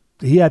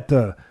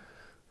the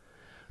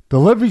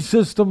delivery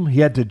system.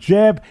 He had the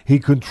jab. He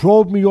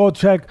controlled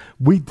Miocic.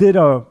 We did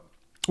a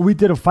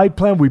fight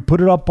plan. We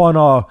put it up on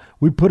our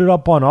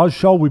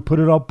show. We put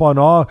it up on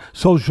our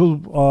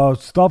social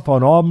stuff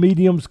on our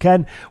mediums,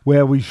 Ken,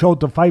 where we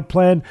showed the fight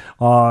plan.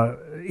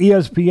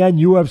 ESPN,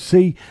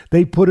 UFC,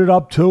 they put it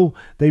up too.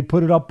 They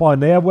put it up on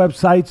their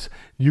websites.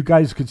 You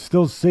guys could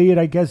still see it.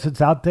 I guess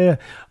it's out there.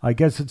 I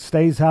guess it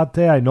stays out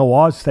there. I know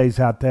ours stays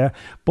out there.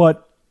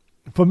 But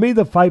for me,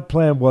 the fight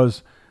plan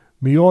was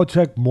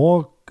Miocic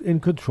more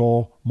in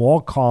control,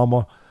 more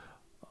calmer,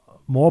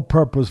 more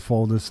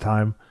purposeful this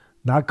time.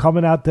 Not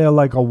coming out there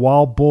like a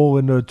wild bull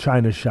in a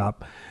china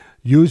shop.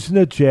 Using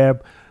the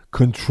jab,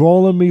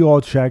 controlling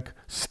Miocic,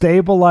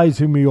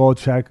 stabilizing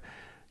Miocic,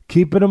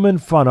 keeping him in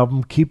front of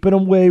him, keeping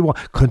him where you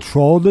want.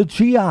 Control the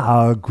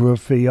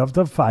geography of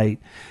the fight.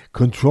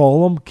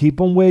 Control him,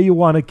 keep him where you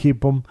want to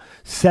keep him.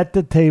 Set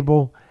the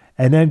table,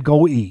 and then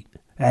go eat.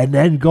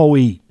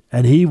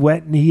 And he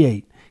went and he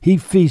ate. He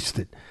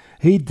feasted.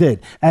 He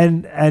did.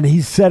 And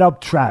he set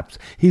up traps.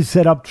 He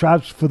set up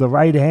traps for the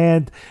right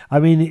hand. I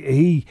mean,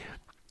 he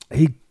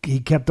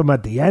kept them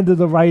at the end of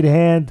the right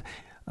hand.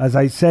 As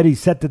I said, he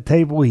set the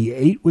table. He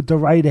ate with the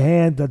right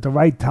hand at the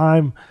right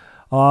time.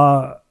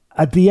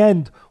 At the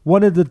end,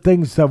 one of the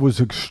things that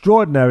was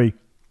extraordinary,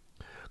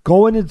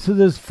 going into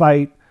this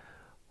fight,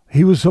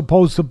 he was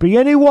supposed to be,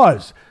 and he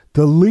was,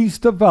 the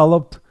least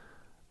developed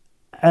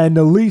and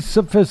the least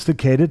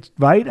sophisticated,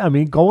 right? I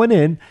mean, going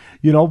in,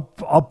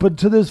 up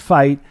into this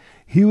fight,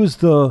 he was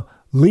the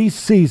least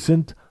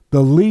seasoned,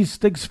 the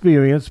least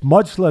experienced,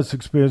 much less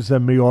experienced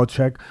than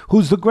Miocic,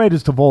 who's the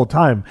greatest of all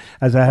time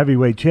as a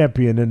heavyweight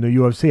champion in the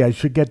UFC. I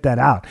should get that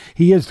out.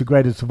 He is the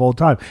greatest of all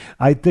time.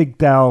 I think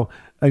now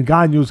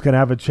Ngannou's going to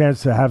have a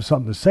chance to have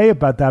something to say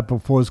about that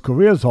before his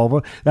career's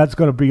over. That's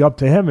going to be up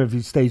to him if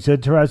he stays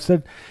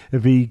interested,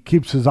 if he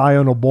keeps his eye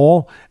on the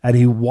ball, and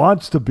he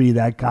wants to be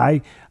that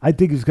guy. I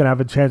think he's going to have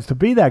a chance to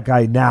be that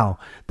guy now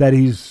that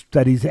he's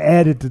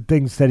added the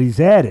things that he's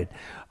added.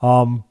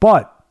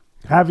 But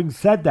having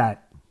said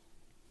that,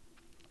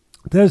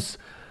 this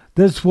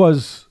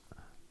was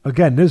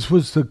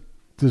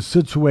the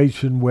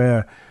situation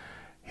where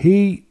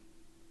he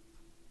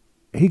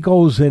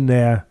goes in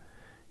there,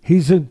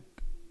 he's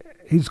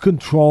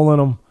controlling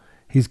him,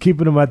 he's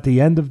keeping him at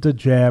the end of the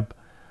jab,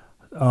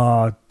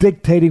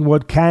 dictating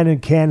what can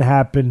and can't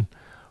happen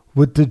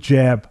with the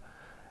jab,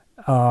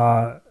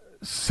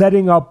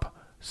 setting up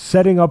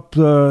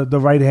the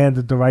right hand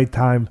at the right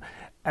time,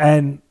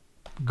 and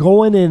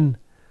going in.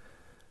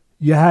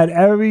 You had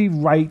every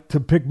right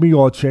to pick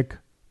Miocic,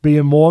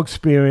 being more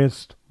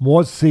experienced,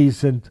 more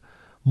seasoned,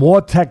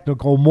 more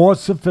technical, more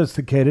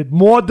sophisticated,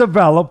 more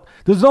developed.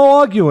 There's no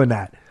arguing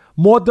that.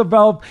 More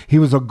developed. He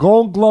was a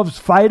Gold Gloves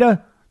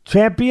fighter,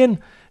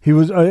 champion. He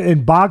was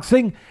in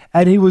boxing,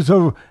 and he was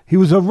a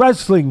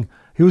wrestling.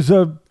 He was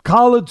a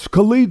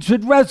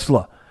collegiate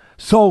wrestler.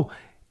 So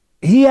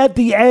he had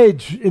the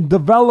edge in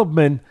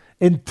development,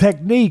 in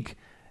technique,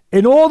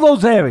 in all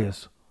those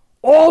areas,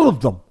 all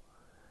of them,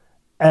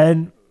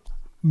 and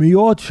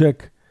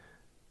Miocic,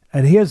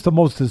 and here's the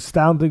most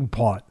astounding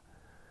part.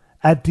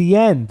 At the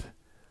end,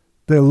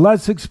 the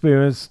less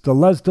experienced, the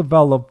less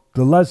developed,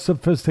 the less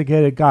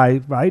sophisticated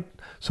guy, right?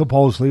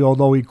 Supposedly,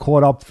 although he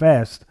caught up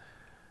fast.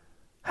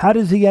 How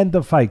does he end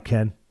the fight,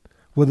 Ken?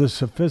 With a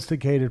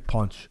sophisticated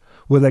punch,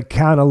 with a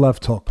counter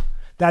left hook.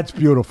 That's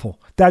beautiful.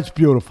 That's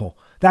beautiful.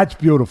 That's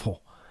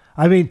beautiful.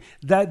 I mean,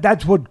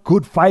 that's what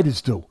good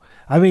fighters do.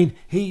 I mean,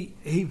 he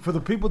for the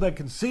people that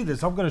can see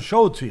this, I'm going to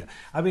show it to you.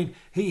 I mean,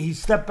 he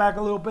stepped back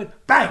a little bit,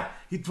 bang!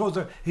 He throws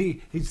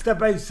he stepped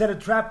back, he set a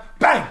trap,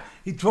 bang!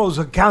 He throws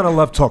a counter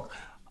left hook.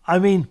 I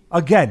mean,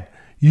 again,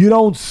 you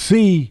don't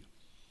see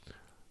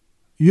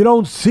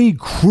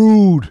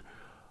crude,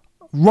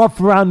 rough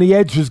around the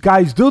edges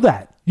guys do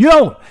that. You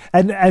don't.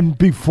 And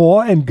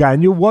before,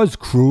 Ngannou was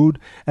crude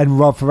and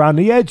rough around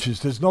the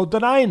edges. There's no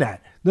denying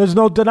that. There's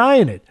no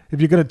denying it if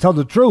you're going to tell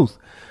the truth.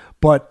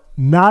 But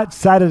not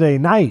Saturday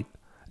night.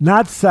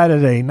 Not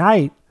Saturday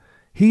night.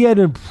 He had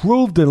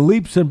improved in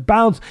leaps and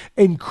bounds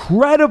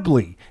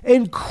incredibly.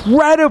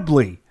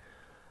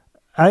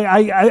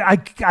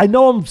 I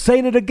know I'm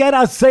saying it again.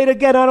 I'll say it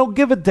again. I don't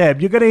give a damn.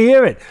 You're going to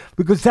hear it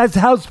because that's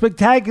how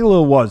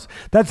spectacular it was.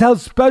 That's how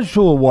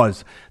special it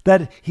was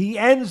that he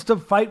ends the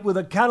fight with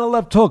a counter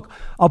left hook,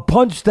 a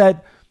punch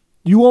that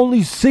you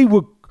only see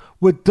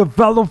with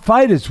developed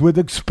fighters, with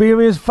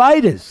experienced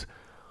fighters,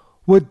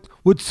 with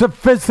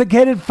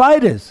sophisticated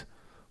fighters.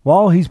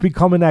 Well, he's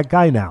becoming that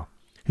guy now.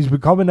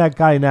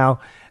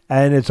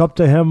 And it's up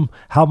to him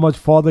how much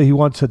farther he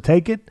wants to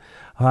take it,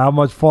 how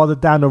much farther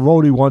down the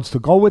road he wants to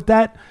go with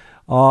that.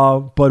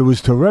 But it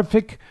was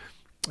terrific.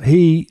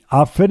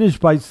 I'll finish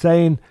by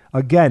saying,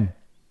 again,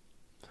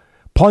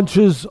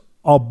 punches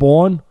are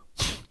born.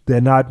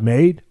 They're not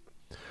made.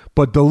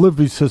 But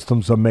delivery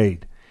systems are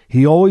made.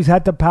 He always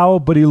had the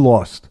power, but he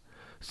lost.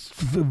 It's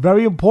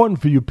very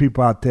important for you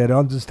people out there to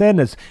understand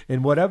this.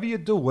 In whatever you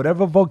do,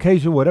 whatever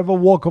vocation, whatever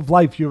walk of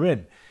life you're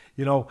in,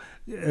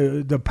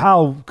 the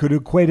power could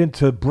equate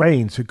into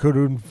brains. It could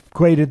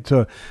equate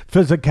into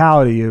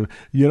physicality.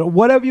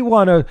 Whatever you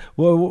want to.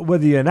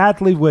 Whether you're an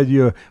athlete, whether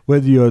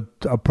you're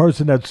a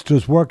person that's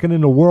just working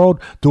in the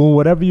world, doing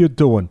whatever you're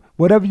doing,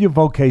 whatever your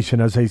vocation,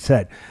 as I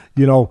said,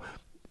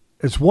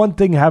 it's one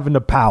thing having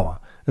the power.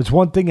 It's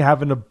one thing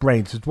having the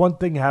brains. It's one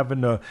thing having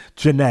the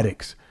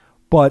genetics.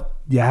 But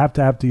you have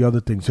to have the other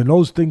things. And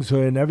those things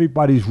are in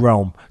everybody's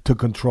realm to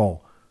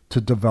control, to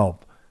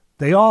develop.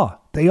 They are.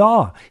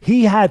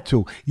 He had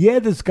to. Yeah,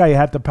 this guy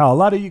had the power. A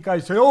lot of you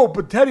guys say, oh,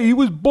 but Teddy, he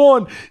was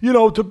born,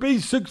 to be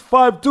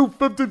 6'5",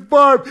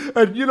 255,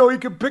 and, he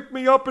can pick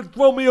me up and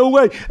throw me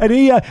away. And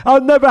I'll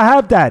never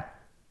have that.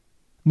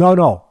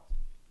 No.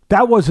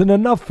 That wasn't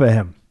enough for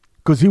him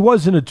because he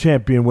wasn't a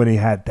champion when he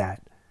had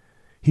that.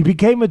 He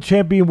became a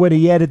champion when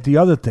he added the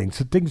other things,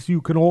 the things you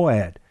can all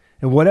add.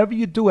 And whatever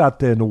you do out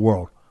there in the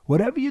world,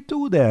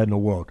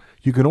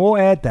 you can all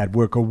add that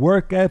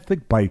work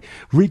ethic by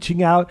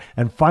reaching out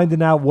and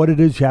finding out what it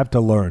is you have to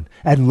learn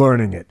and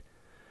learning it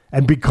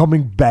and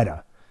becoming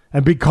better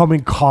and becoming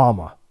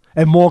calmer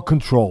and more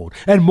controlled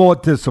and more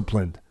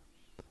disciplined.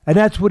 And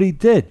that's what he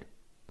did.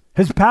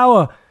 His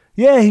power,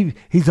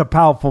 he's a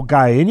powerful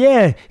guy.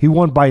 And he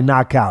won by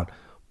knockout.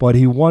 But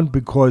he won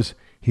because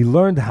he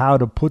learned how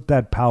to put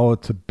that power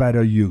to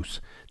better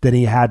use than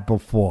he had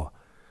before.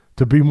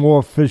 To be more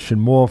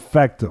efficient, more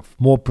effective,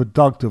 more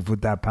productive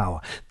with that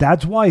power.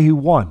 That's why he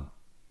won.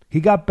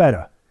 He got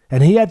better.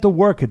 And he had to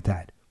work at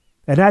that.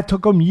 And that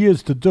took him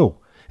years to do.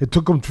 It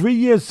took him 3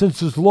 years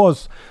since his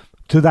loss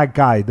to that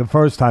guy the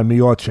first time,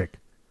 Miocic.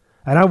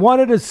 And I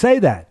wanted to say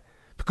that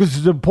because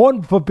it's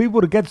important for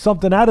people to get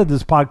something out of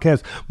this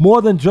podcast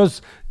more than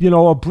just,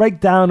 a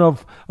breakdown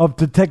of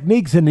the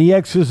techniques and the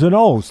X's and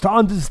O's, to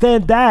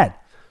understand that.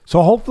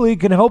 So hopefully it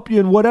can help you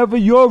in whatever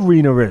your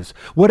arena is,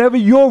 whatever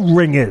your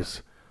ring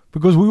is.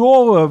 Because we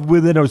all are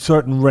within a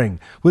certain ring,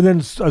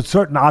 within a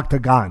certain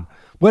octagon.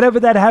 Whatever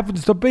that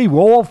happens to be,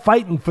 we're all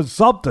fighting for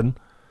something.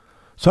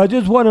 So I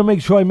just want to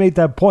make sure I made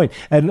that point.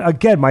 And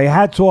again, my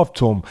hat's off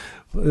to him.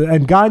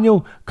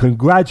 Ngannou,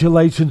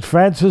 congratulations.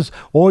 Francis,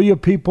 all your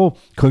people,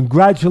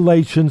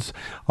 congratulations.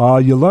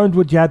 You learned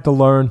what you had to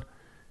learn.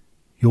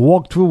 You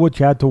walked through what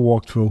you had to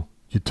walk through.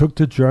 You took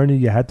the journey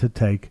you had to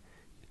take.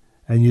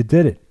 And you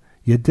did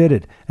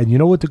it. And you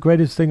know what the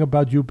greatest thing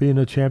about you being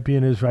a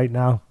champion is right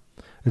now?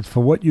 It's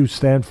for what you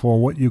stand for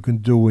and what you can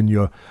do in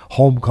your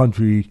home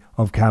country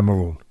of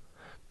Cameroon.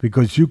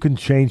 Because you can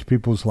change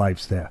people's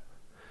lives there.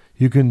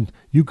 You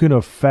can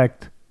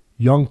affect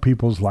young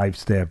people's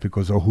lives there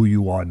because of who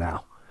you are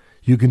now.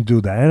 You can do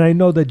that. And I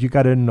know that you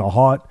got it in the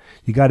heart.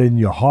 You got it in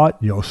your heart,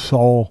 your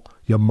soul,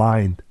 your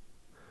mind,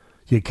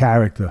 your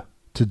character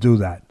to do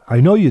that. I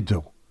know you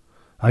do.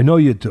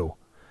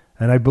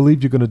 And I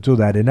believe you're going to do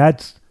that. And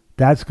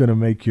that's going to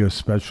make you a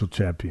special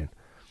champion.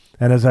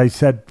 And as I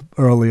said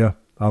earlier,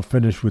 I'll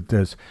finish with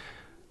this.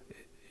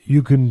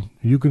 You can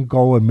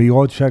go, and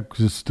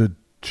Miocic is the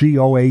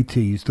GOAT.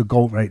 He's the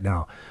GOAT right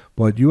now.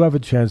 But you have a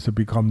chance to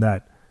become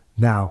that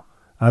now.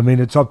 I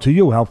mean, it's up to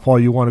you how far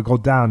you want to go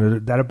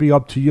down. That'll be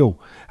up to you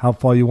how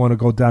far you want to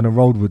go down the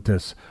road with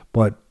this.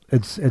 But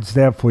it's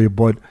there for you.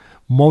 But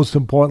most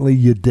importantly,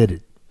 you did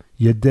it.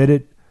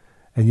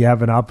 And you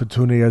have an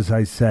opportunity, as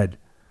I said,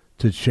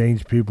 to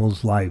change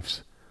people's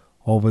lives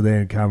over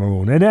there in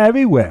Cameroon and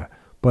everywhere.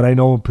 But I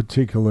know in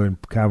particular in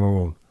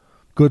Cameroon.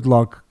 Good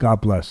luck. God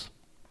bless.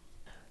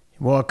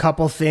 Well, a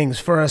couple things.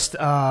 First,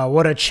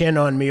 what a chin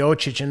on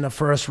Miocic in the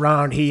first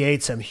round. He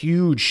ate some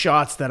huge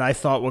shots that I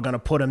thought were going to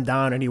put him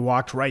down, and he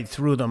walked right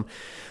through them.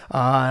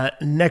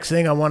 Next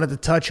thing I wanted to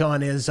touch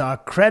on is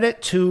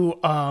credit to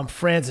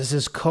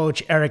Francis's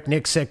coach, Eric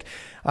Nixick.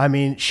 I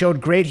mean,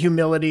 showed great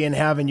humility in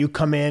having you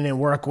come in and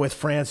work with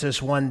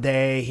Francis one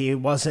day. He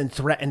wasn't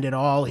threatened at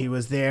all. He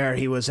was there.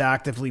 He was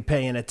actively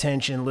paying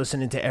attention,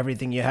 listening to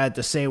everything you had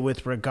to say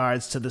with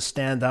regards to the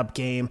stand-up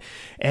game.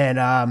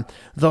 And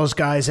those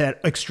guys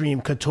at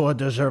Extreme Couture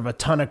deserve a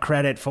ton of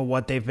credit for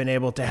what they've been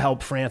able to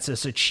help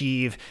Francis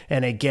achieve.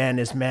 And again,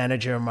 his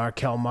manager,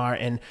 Markel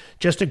Martin.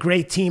 Just a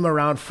great team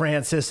around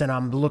Francis, and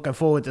I'm looking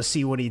forward to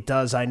see what he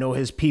does. I know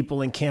his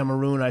people in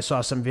Cameroon, I saw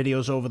some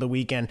videos over the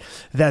weekend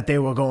that they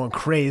were going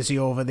crazy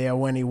over there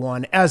when he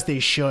won, as they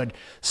should.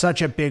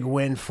 Such a big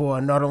win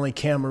for not only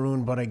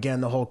Cameroon, but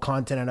again, the whole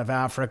continent of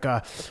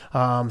Africa.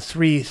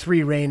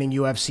 Three reigning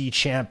UFC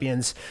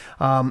champions.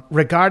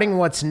 Regarding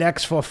what's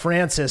next for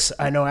Francis,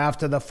 I know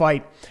after the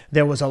fight,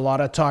 there was a lot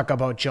of talk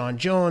about John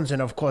Jones,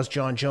 and of course,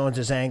 John Jones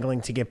is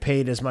angling to get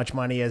paid as much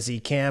money as he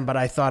can, but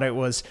I thought it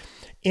was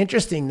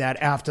interesting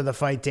that after the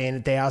fight,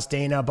 they asked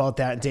Dana about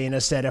that. Dana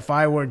said, if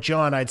I were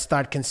John, I'd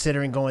start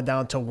considering going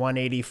down to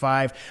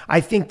 185. I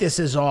think this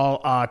is all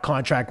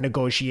contract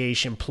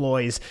negotiation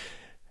ploys,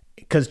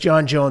 because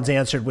John Jones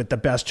answered with the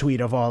best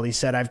tweet of all. He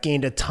said, I've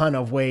gained a ton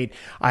of weight.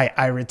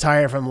 I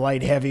retired from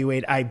light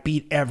heavyweight. I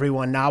beat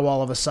everyone. Now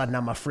all of a sudden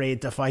I'm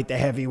afraid to fight the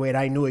heavyweight.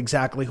 I knew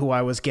exactly who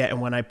I was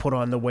getting when I put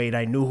on the weight.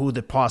 I knew who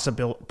the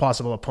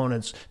possible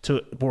opponents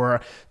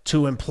were.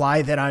 To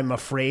imply that I'm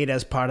afraid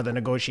as part of the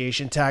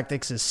negotiation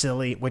tactics is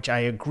silly, which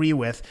I agree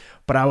with.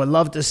 But I would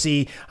love to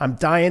see, I'm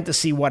dying to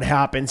see what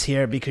happens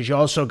here, because you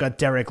also got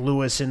Derek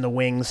Lewis in the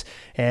wings,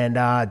 and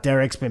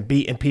Derek's been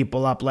beating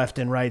people up left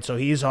and right, so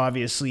he's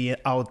obviously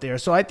out there.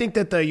 So I think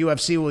that the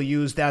UFC will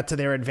use that to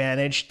their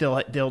advantage.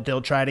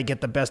 They'll try to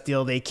get the best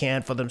deal they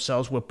can for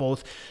themselves with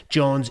both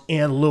Jones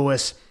and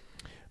Lewis.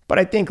 But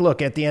I think,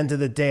 look, at the end of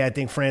the day, I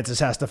think Francis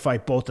has to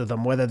fight both of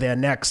them, whether they're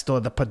next or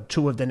the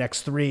two of the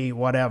next three,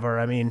 whatever.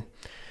 I mean,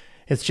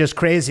 it's just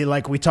crazy,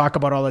 like we talk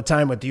about all the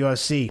time with the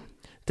UFC.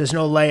 There's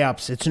no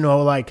layups. It's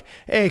no like,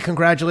 hey,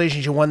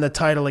 congratulations, you won the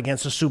title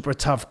against a super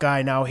tough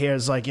guy. Now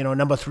here's like,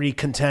 number 3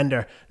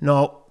 contender.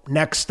 No,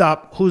 next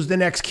up, who's the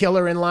next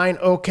killer in line?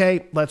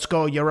 Okay, let's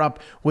go, you're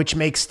up, which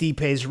makes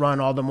Stipe's run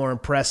all the more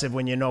impressive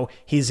when you know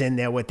he's in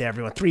there with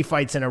everyone. 3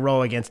 fights in a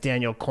row against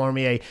Daniel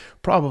Cormier,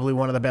 probably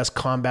one of the best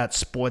combat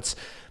sports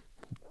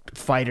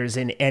fighters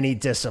in any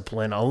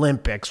discipline.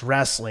 Olympics,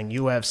 wrestling,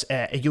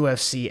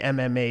 UFC,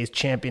 MMA,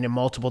 champion in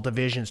multiple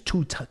divisions,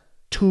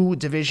 two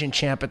division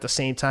champ at the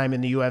same time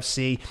in the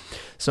UFC.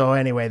 So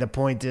anyway, the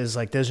point is,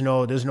 like, there's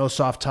no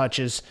soft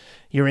touches.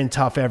 You're in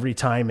tough every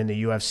time in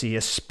the UFC,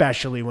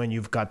 especially when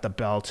you've got the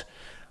belt.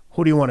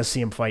 Who do you want to see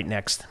him fight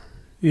next?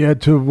 Yeah,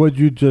 to what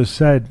you just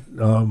said,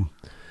 the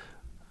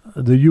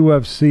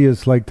UFC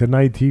is like the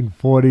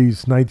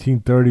 1940s,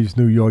 1930s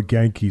New York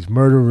Yankees,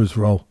 murderer's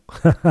row.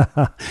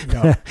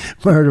 Yeah.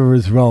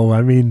 Murderer's row.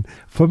 I mean,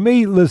 for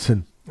me,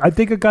 listen, I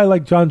think a guy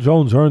like John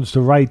Jones earns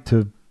the right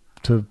to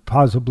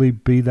possibly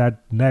be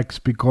that next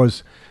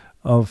because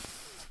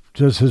of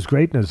just his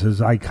greatness, his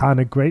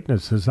iconic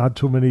greatness. There's not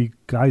too many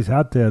guys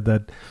out there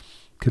that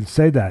can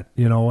say that,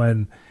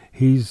 and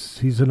he's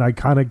an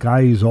iconic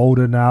guy. He's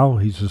older now.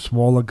 He's a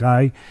smaller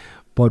guy,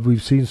 but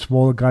we've seen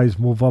smaller guys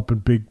move up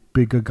and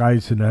bigger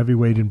guys in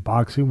heavyweight in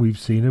boxing. We've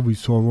seen it. We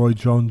saw Roy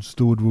Jones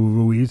do it with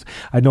Ruiz.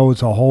 I know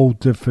it's a whole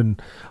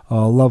different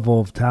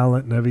level of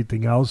talent and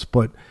everything else,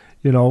 but,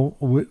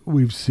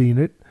 we've seen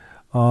it.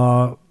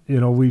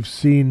 We've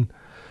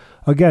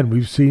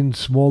seen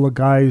smaller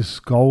guys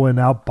go and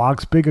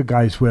outbox bigger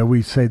guys, where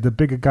we say the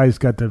bigger guy's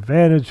got the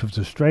advantage of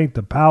the strength,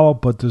 the power,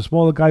 but the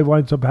smaller guy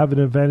winds up having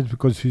an advantage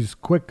because he's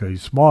quicker,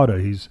 he's smarter,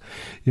 he's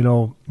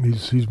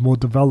more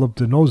developed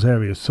in those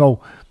areas.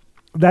 So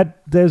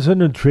that there's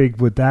an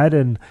intrigue with that.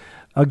 And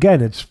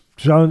again, it's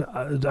John.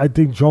 I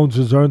think Jones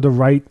has earned the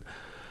right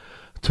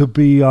to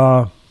be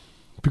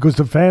because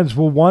the fans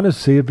will want to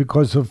see it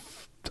because of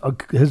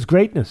his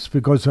greatness,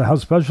 because of how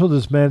special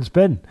this man's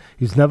been.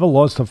 He's never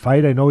lost a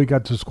fight. I know he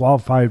got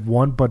disqualified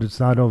one, but it's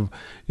not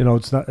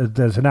it's not.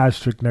 There's an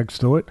asterisk next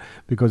to it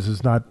because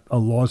it's not a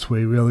loss where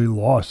he really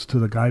lost to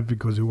the guy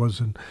because he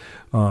wasn't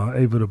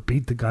able to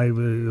beat the guy. It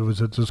was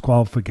a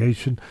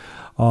disqualification.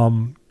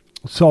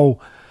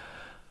 So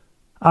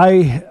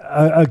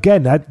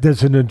again,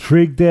 there's an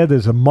intrigue there.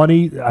 There's a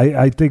money.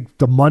 I think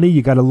the money,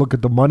 you got to look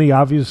at the money.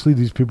 Obviously,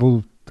 these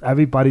people,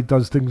 everybody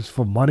does things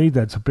for money.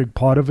 That's a big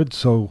part of it.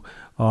 So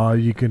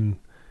you can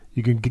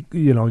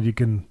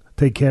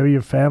take care of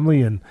your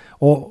family, and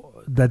or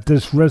that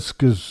this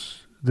risk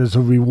is there's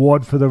a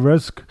reward for the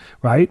risk,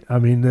 right? I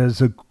mean,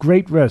 there's a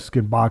great risk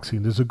in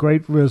boxing. There's a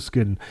great risk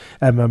in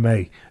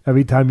MMA.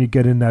 Every time you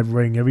get in that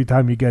ring, every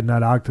time you get in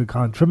that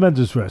octagon,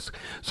 tremendous risk.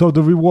 So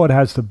the reward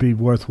has to be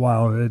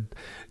worthwhile.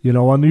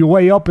 On your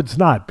way up, it's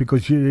not,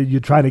 because you're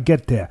trying to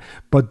get there.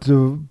 But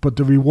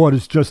the reward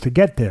is just to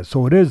get there.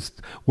 So it is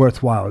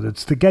worthwhile.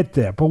 It's to get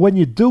there. But when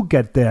you do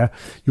get there,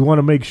 you want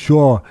to make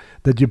sure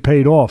that you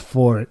paid off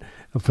for it,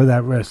 for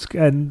that risk.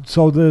 And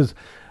so there's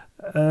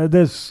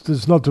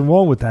nothing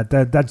wrong with that.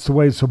 That's the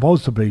way it's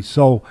supposed to be.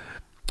 So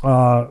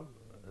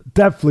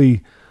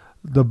definitely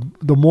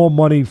the more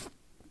money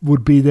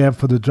would be there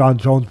for the John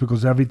Jones,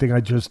 because everything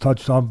I just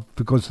touched on,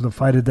 because of the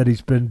fighter that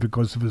he's been,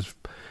 because of his,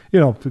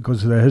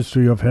 because of the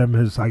history of him,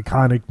 his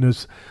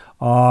iconicness.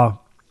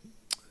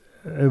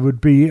 It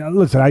would be,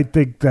 listen, I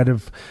think that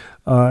if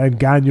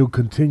Ngannou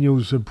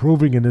continues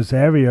improving in this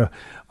area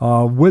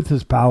with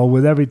his power,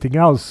 with everything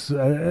else,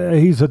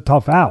 he's a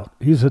tough out.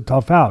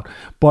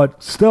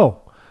 But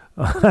still,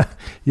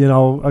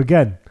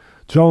 again,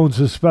 Jones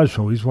is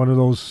special. He's one of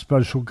those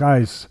special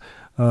guys.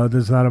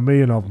 There's not a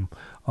million of them.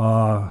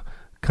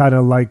 Kind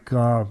of like,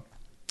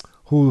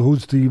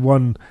 who's the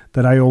one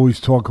that I always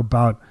talk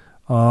about?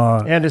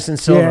 Anderson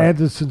Silva. Yeah,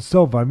 Anderson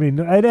Silva. I mean,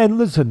 and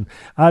listen,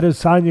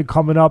 Adesanya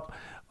coming up,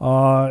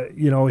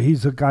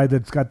 he's a guy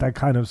that's got that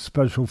kind of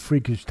special,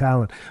 freakish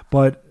talent.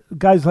 But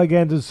guys like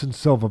Anderson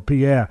Silva,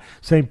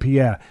 St.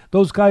 Pierre,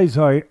 those guys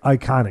are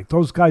iconic.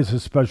 Those guys are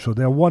special.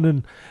 They're one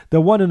in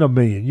a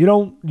million.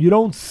 You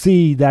don't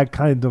see that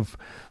kind of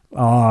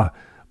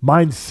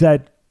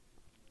mindset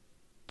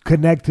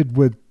connected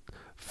with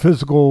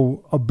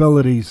physical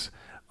abilities.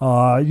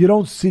 You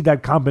don't see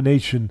that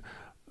combination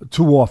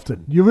too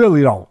often. You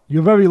really don't.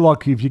 You're very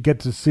lucky if you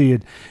get to see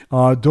it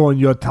during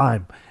your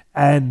time.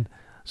 And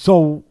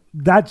so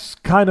that's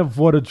kind of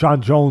what a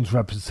John Jones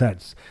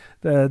represents,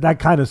 that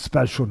kind of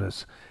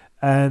specialness.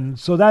 And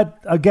so that,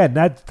 again,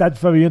 that's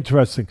very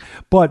interesting.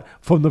 But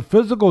from the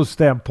physical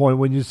standpoint,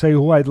 when you say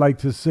who I'd like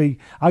to see,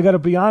 I got to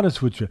be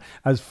honest with you.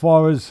 As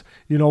far as,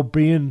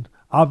 being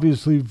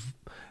obviously,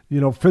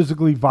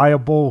 physically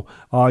viable,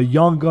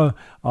 younger,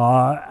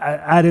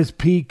 at his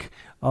peak,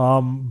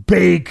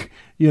 big,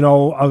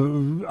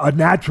 a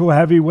natural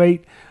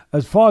heavyweight.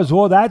 As far as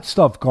all that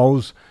stuff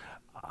goes,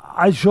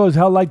 I sure as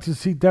hell like to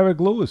see Derek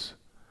Lewis.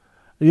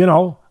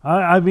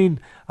 I mean,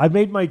 I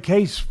made my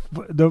case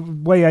the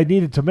way I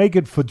needed to make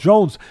it for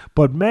Jones.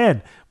 But,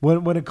 man,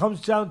 when it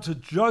comes down to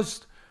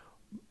just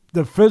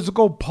the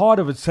physical part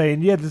of it,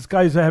 saying, yeah, this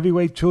guy's a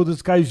heavyweight too,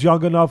 this guy's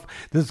young enough,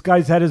 this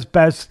guy's at his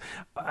best,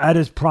 at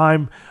his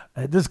prime,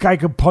 this guy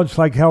can punch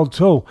like hell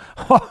too.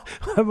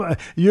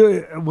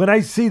 When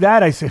I see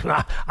that, I say,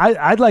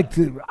 I'd like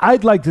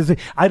to see.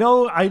 I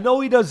know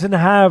he doesn't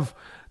have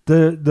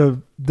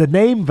the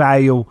name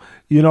value,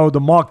 the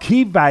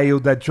marquee value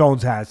that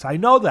Jones has. I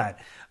know that.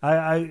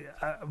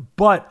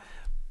 But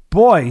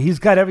boy, he's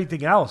got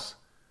everything else.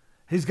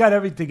 He's got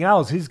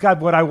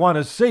what I want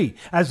to see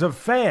as a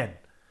fan.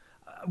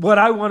 What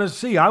I want to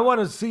see. I want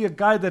to see a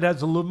guy that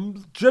has a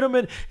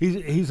legitimate,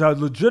 he's a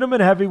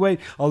legitimate heavyweight,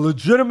 a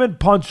legitimate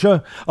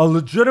puncher, a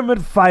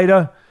legitimate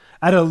fighter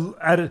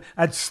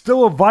at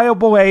still a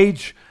viable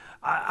age.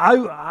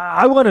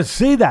 I want to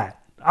see that.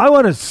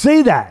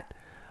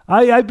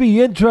 I'd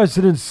be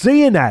interested in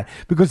seeing that,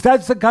 because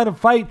that's the kind of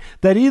fight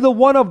that either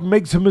one of them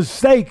makes a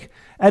mistake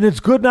and it's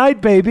good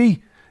night,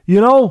 baby.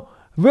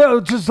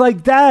 Just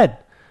like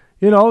that.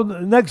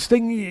 Next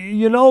thing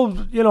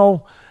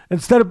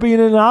instead of being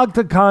in an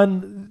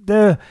octagon,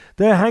 they're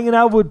hanging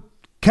out with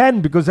Ken,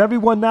 because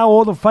everyone now,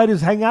 all the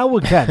fighters hang out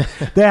with Ken.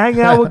 They're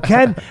hanging out with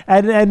Ken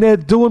and they're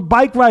doing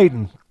bike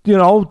riding,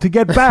 to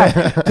get back.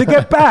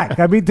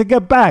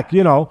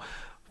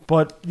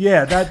 But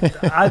yeah,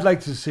 I'd like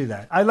to see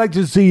that. I'd like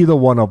to see either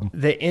one of them.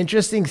 The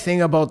interesting thing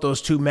about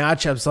those two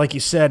matchups, like you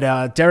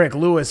said, Derek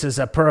Lewis is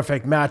a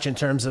perfect match in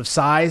terms of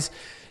size.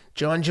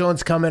 John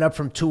Jones coming up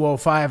from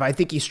 205. I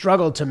think he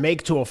struggled to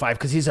make 205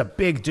 because he's a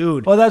big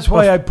dude. Well, that's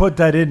why I put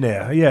that in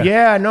there. Yeah.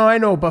 Yeah, no, I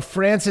know. But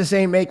Francis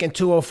ain't making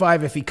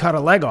 205 if he cut a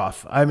leg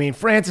off. I mean,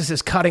 Francis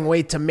is cutting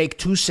weight to make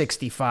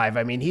 265.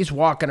 I mean, he's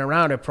walking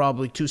around at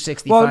probably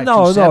 265,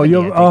 well, no,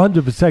 you're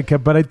 100%,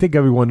 Kev, but I think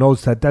everyone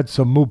knows that. That's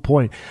a moot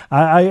point.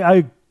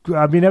 I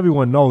mean,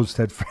 everyone knows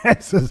that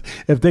Francis,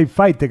 if they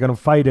fight, they're going to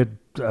fight at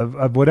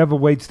whatever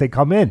weights they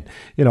come in.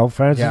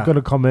 Francis is going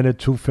to come in at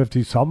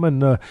 250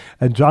 something,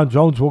 and John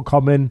Jones will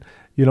come in,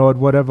 at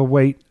whatever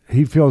weight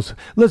he feels.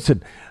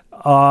 Listen,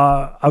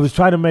 I was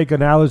trying to make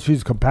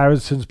analogies,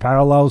 comparisons,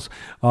 parallels.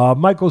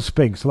 Michael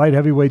Spinks, light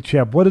heavyweight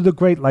champ, one of the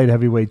great light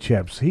heavyweight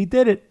champs. He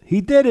did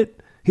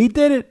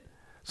it.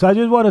 So I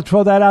just want to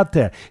throw that out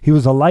there. He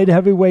was a light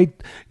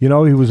heavyweight. He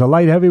was a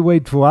light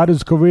heavyweight throughout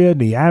his career in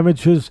the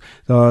amateurs,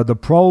 the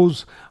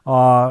pros,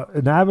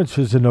 in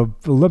amateurs in the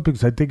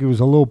Olympics. I think he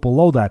was a little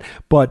below that.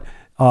 But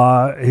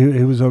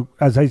he was,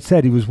 as I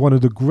said, he was one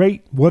of the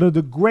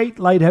great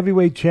light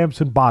heavyweight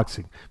champs in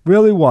boxing.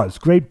 Really was.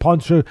 Great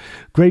puncher,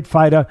 great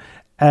fighter,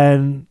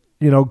 and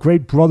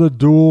great brother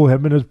duel.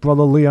 Him and his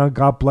brother Leon,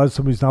 God bless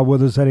him, he's not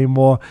with us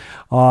anymore.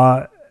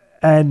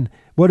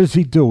 What does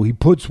he do? He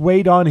puts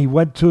weight on. He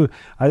went to,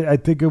 I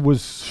think it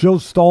was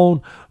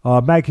Shillstone,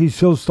 Mackie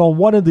Shillstone,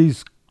 one of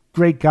these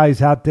great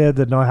guys out there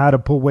that know how to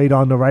put weight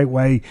on the right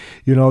way,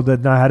 that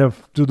know how to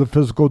do the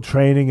physical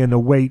training and the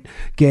weight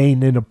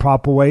gain in a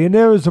proper way. And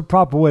there is a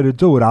proper way to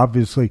do it,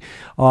 obviously.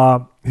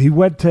 He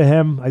went to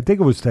him, I think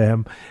it was to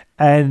him,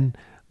 and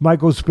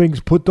Michael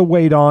Spinks put the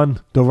weight on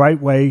the right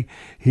way.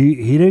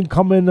 He didn't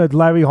come in at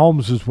Larry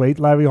Holmes' weight.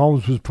 Larry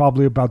Holmes was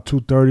probably about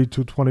 230,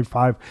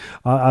 225.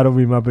 I don't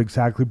remember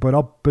exactly, but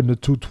up in the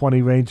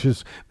 220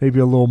 ranges, maybe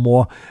a little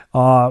more.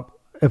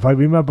 If I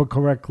remember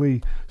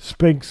correctly,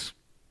 Spinks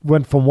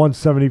went from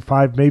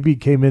 175, maybe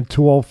came in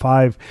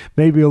 205,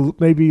 maybe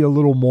a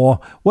little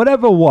more.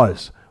 Whatever it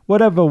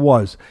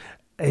was,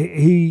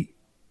 he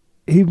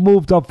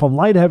moved up from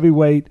light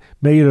heavyweight,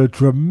 made a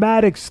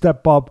dramatic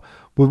step up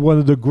with one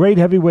of the great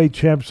heavyweight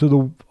champs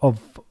in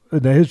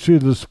the history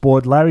of the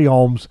sport, Larry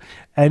Holmes,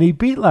 and he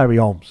beat Larry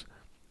Holmes.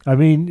 I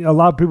mean, a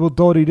lot of people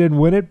thought he didn't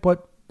win it,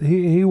 but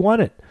he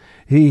won it.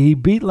 He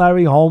beat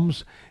Larry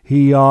Holmes.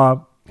 He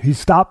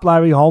stopped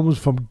Larry Holmes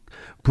from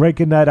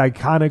breaking that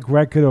iconic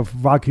record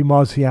of Rocky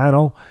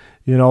Marciano,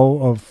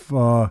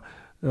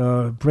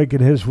 of breaking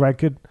his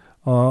record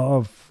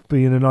of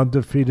being an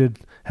undefeated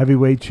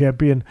heavyweight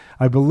champion.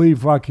 I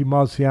believe Rocky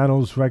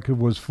Marciano's record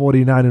was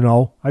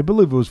 49-0. I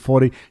believe it was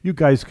 40. You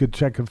guys could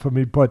check it for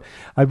me, but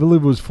I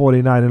believe it was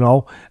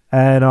 49-0.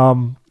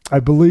 And I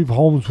believe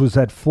Holmes was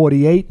at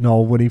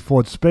 48-0 when he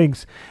fought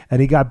Spinks, and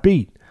he got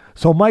beat.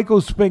 So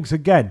Michael Spinks,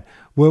 again,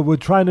 we're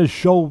trying to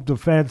show the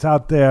fans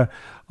out there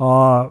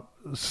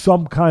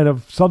some kind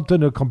of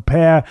something to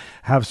compare.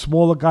 Have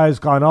smaller guys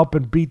gone up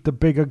and beat the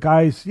bigger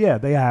guys? Yeah,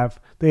 they have.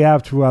 They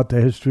have throughout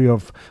the history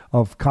of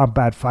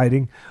combat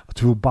fighting,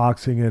 through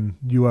boxing and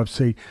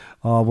UFC,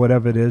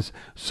 whatever it is.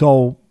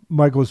 So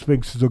Michael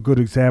Spinks is a good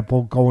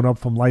example, going up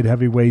from light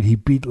heavyweight. He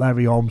beat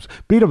Larry Holmes,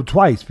 beat him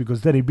twice,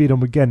 because then he beat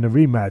him again in the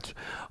rematch.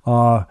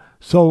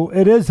 So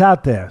it is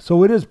out there.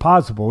 So it is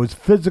possible. It's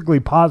physically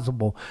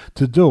possible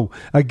to do.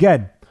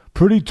 Again,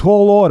 pretty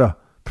tall order.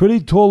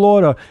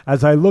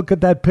 As I look at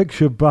that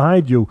picture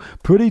behind you,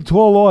 pretty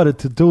tall order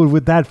to do it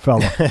with that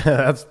fella.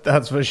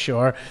 That's for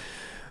sure.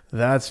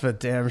 That's for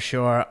damn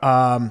sure.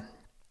 Well,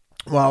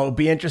 it'll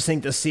be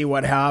interesting to see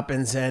what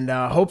happens, and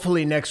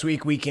hopefully next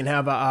week we can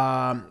have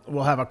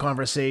we'll have a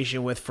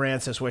conversation with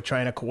Francis. We're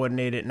trying to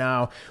coordinate it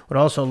now. Would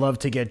also love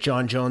to get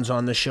John Jones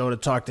on the show to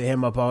talk to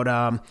him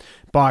about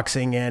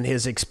boxing and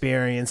his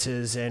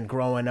experiences and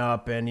growing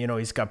up, and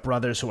he's got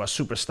brothers who are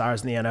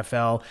superstars in the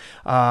NFL.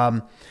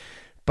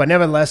 But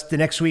nevertheless, the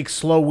next week,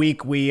 slow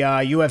week.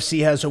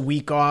 UFC has a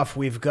week off.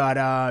 We've got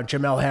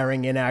Jamel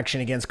Herring in action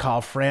against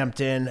Carl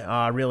Frampton.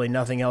 Really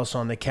nothing else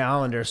on the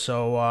calendar.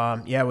 So,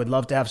 we'd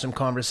love to have some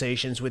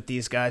conversations with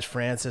these guys.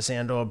 Francis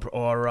and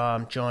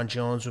or John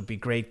Jones would be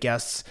great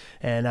guests.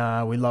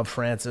 And we love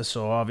Francis,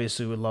 so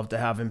obviously we'd love to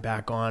have him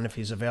back on if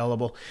he's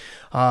available.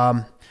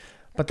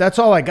 But that's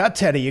all I got,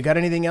 Teddy. You got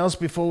anything else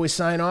before we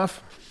sign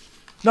off?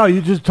 No,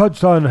 you just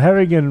touched on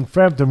Herring and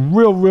Frampton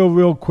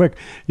real quick.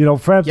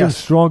 Frampton's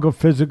stronger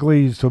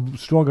physically. He's a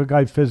stronger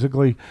guy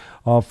physically.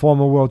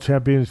 Former world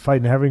champion is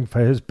fighting Herring for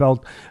his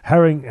belt.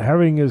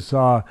 Herring is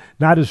not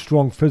as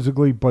strong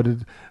physically, but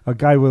a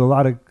guy with a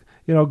lot of,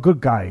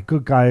 good guy,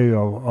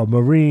 a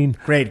Marine.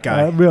 Great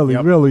guy.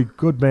 Really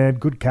good man,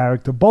 good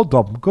character. Both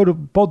of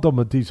them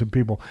are decent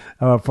people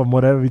from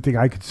everything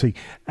I could see.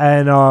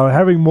 And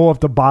Herring more of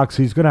the box.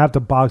 He's going to have to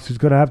box. He's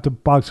going to have to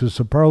box a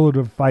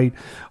superlative fight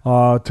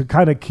to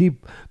kind of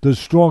keep the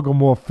stronger,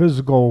 more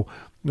physical,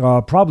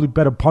 probably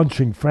better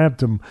punching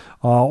Frampton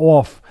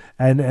off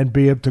and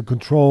be able to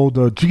control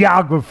the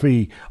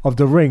geography of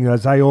the ring,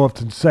 as I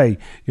often say.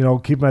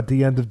 Keep him at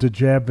the end of the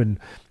jab and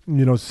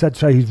set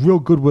shot. He's real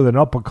good with an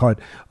uppercut.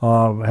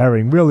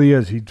 Herring really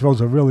is. He throws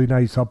a really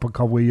nice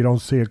uppercut where you don't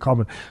see it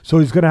coming. So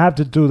he's going to have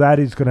to do that.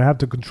 He's going to have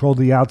to control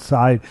the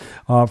outside.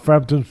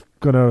 Frampton's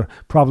going to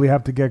probably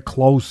have to get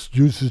close,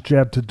 use his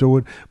jab to do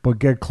it, but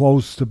get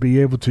close to be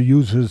able to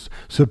use his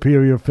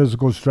superior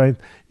physical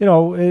strength.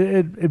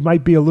 It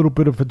might be a little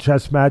bit of a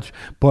chess match,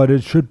 but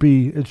it should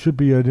be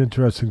an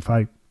interesting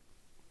fight.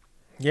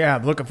 Yeah,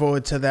 I'm looking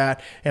forward to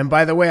that. And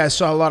by the way, I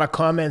saw a lot of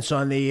comments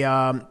on the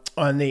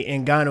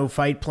Ngannou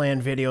fight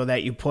plan video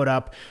that you put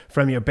up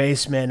from your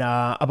basement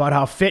about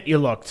how fit you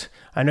looked.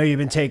 I know you've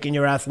been taking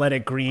your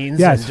athletic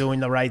greens and doing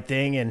the right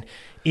thing and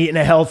eating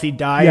a healthy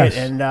diet,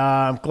 and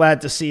I'm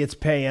glad to see it's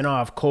paying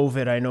off.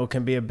 COVID, I know,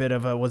 can be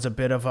was a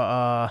bit of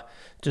a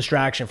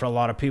distraction for a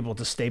lot of people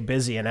to stay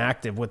busy and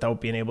active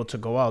without being able to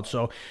go out.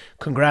 So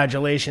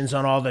congratulations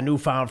on all the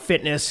newfound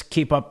fitness.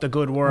 Keep up the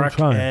good work.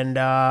 And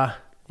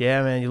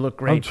yeah, man, you look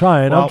great. I'm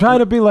trying. I'm trying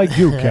to be like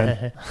you,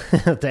 Ken.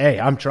 Hey,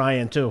 I'm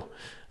trying too.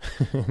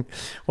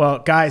 Well,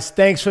 guys,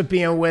 thanks for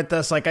being with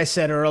us. Like I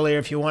said earlier,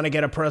 if you want to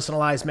get a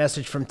personalized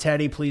message from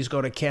Teddy, please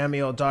go to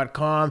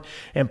cameo.com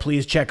and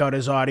please check out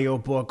his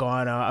audiobook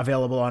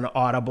available on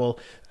Audible.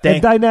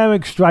 And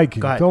dynamic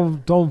striking.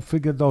 Don't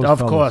forget those. Of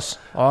course.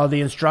 All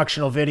the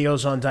instructional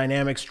videos on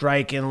dynamic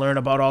striking, learn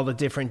about all the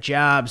different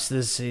jabs.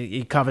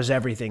 He covers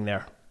everything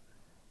there.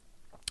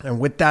 And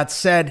with that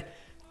said,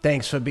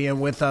 thanks for being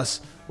with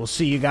us. We'll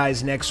see you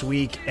guys next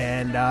week.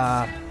 And,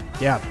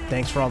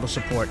 thanks for all the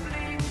support.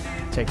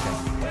 Take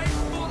care.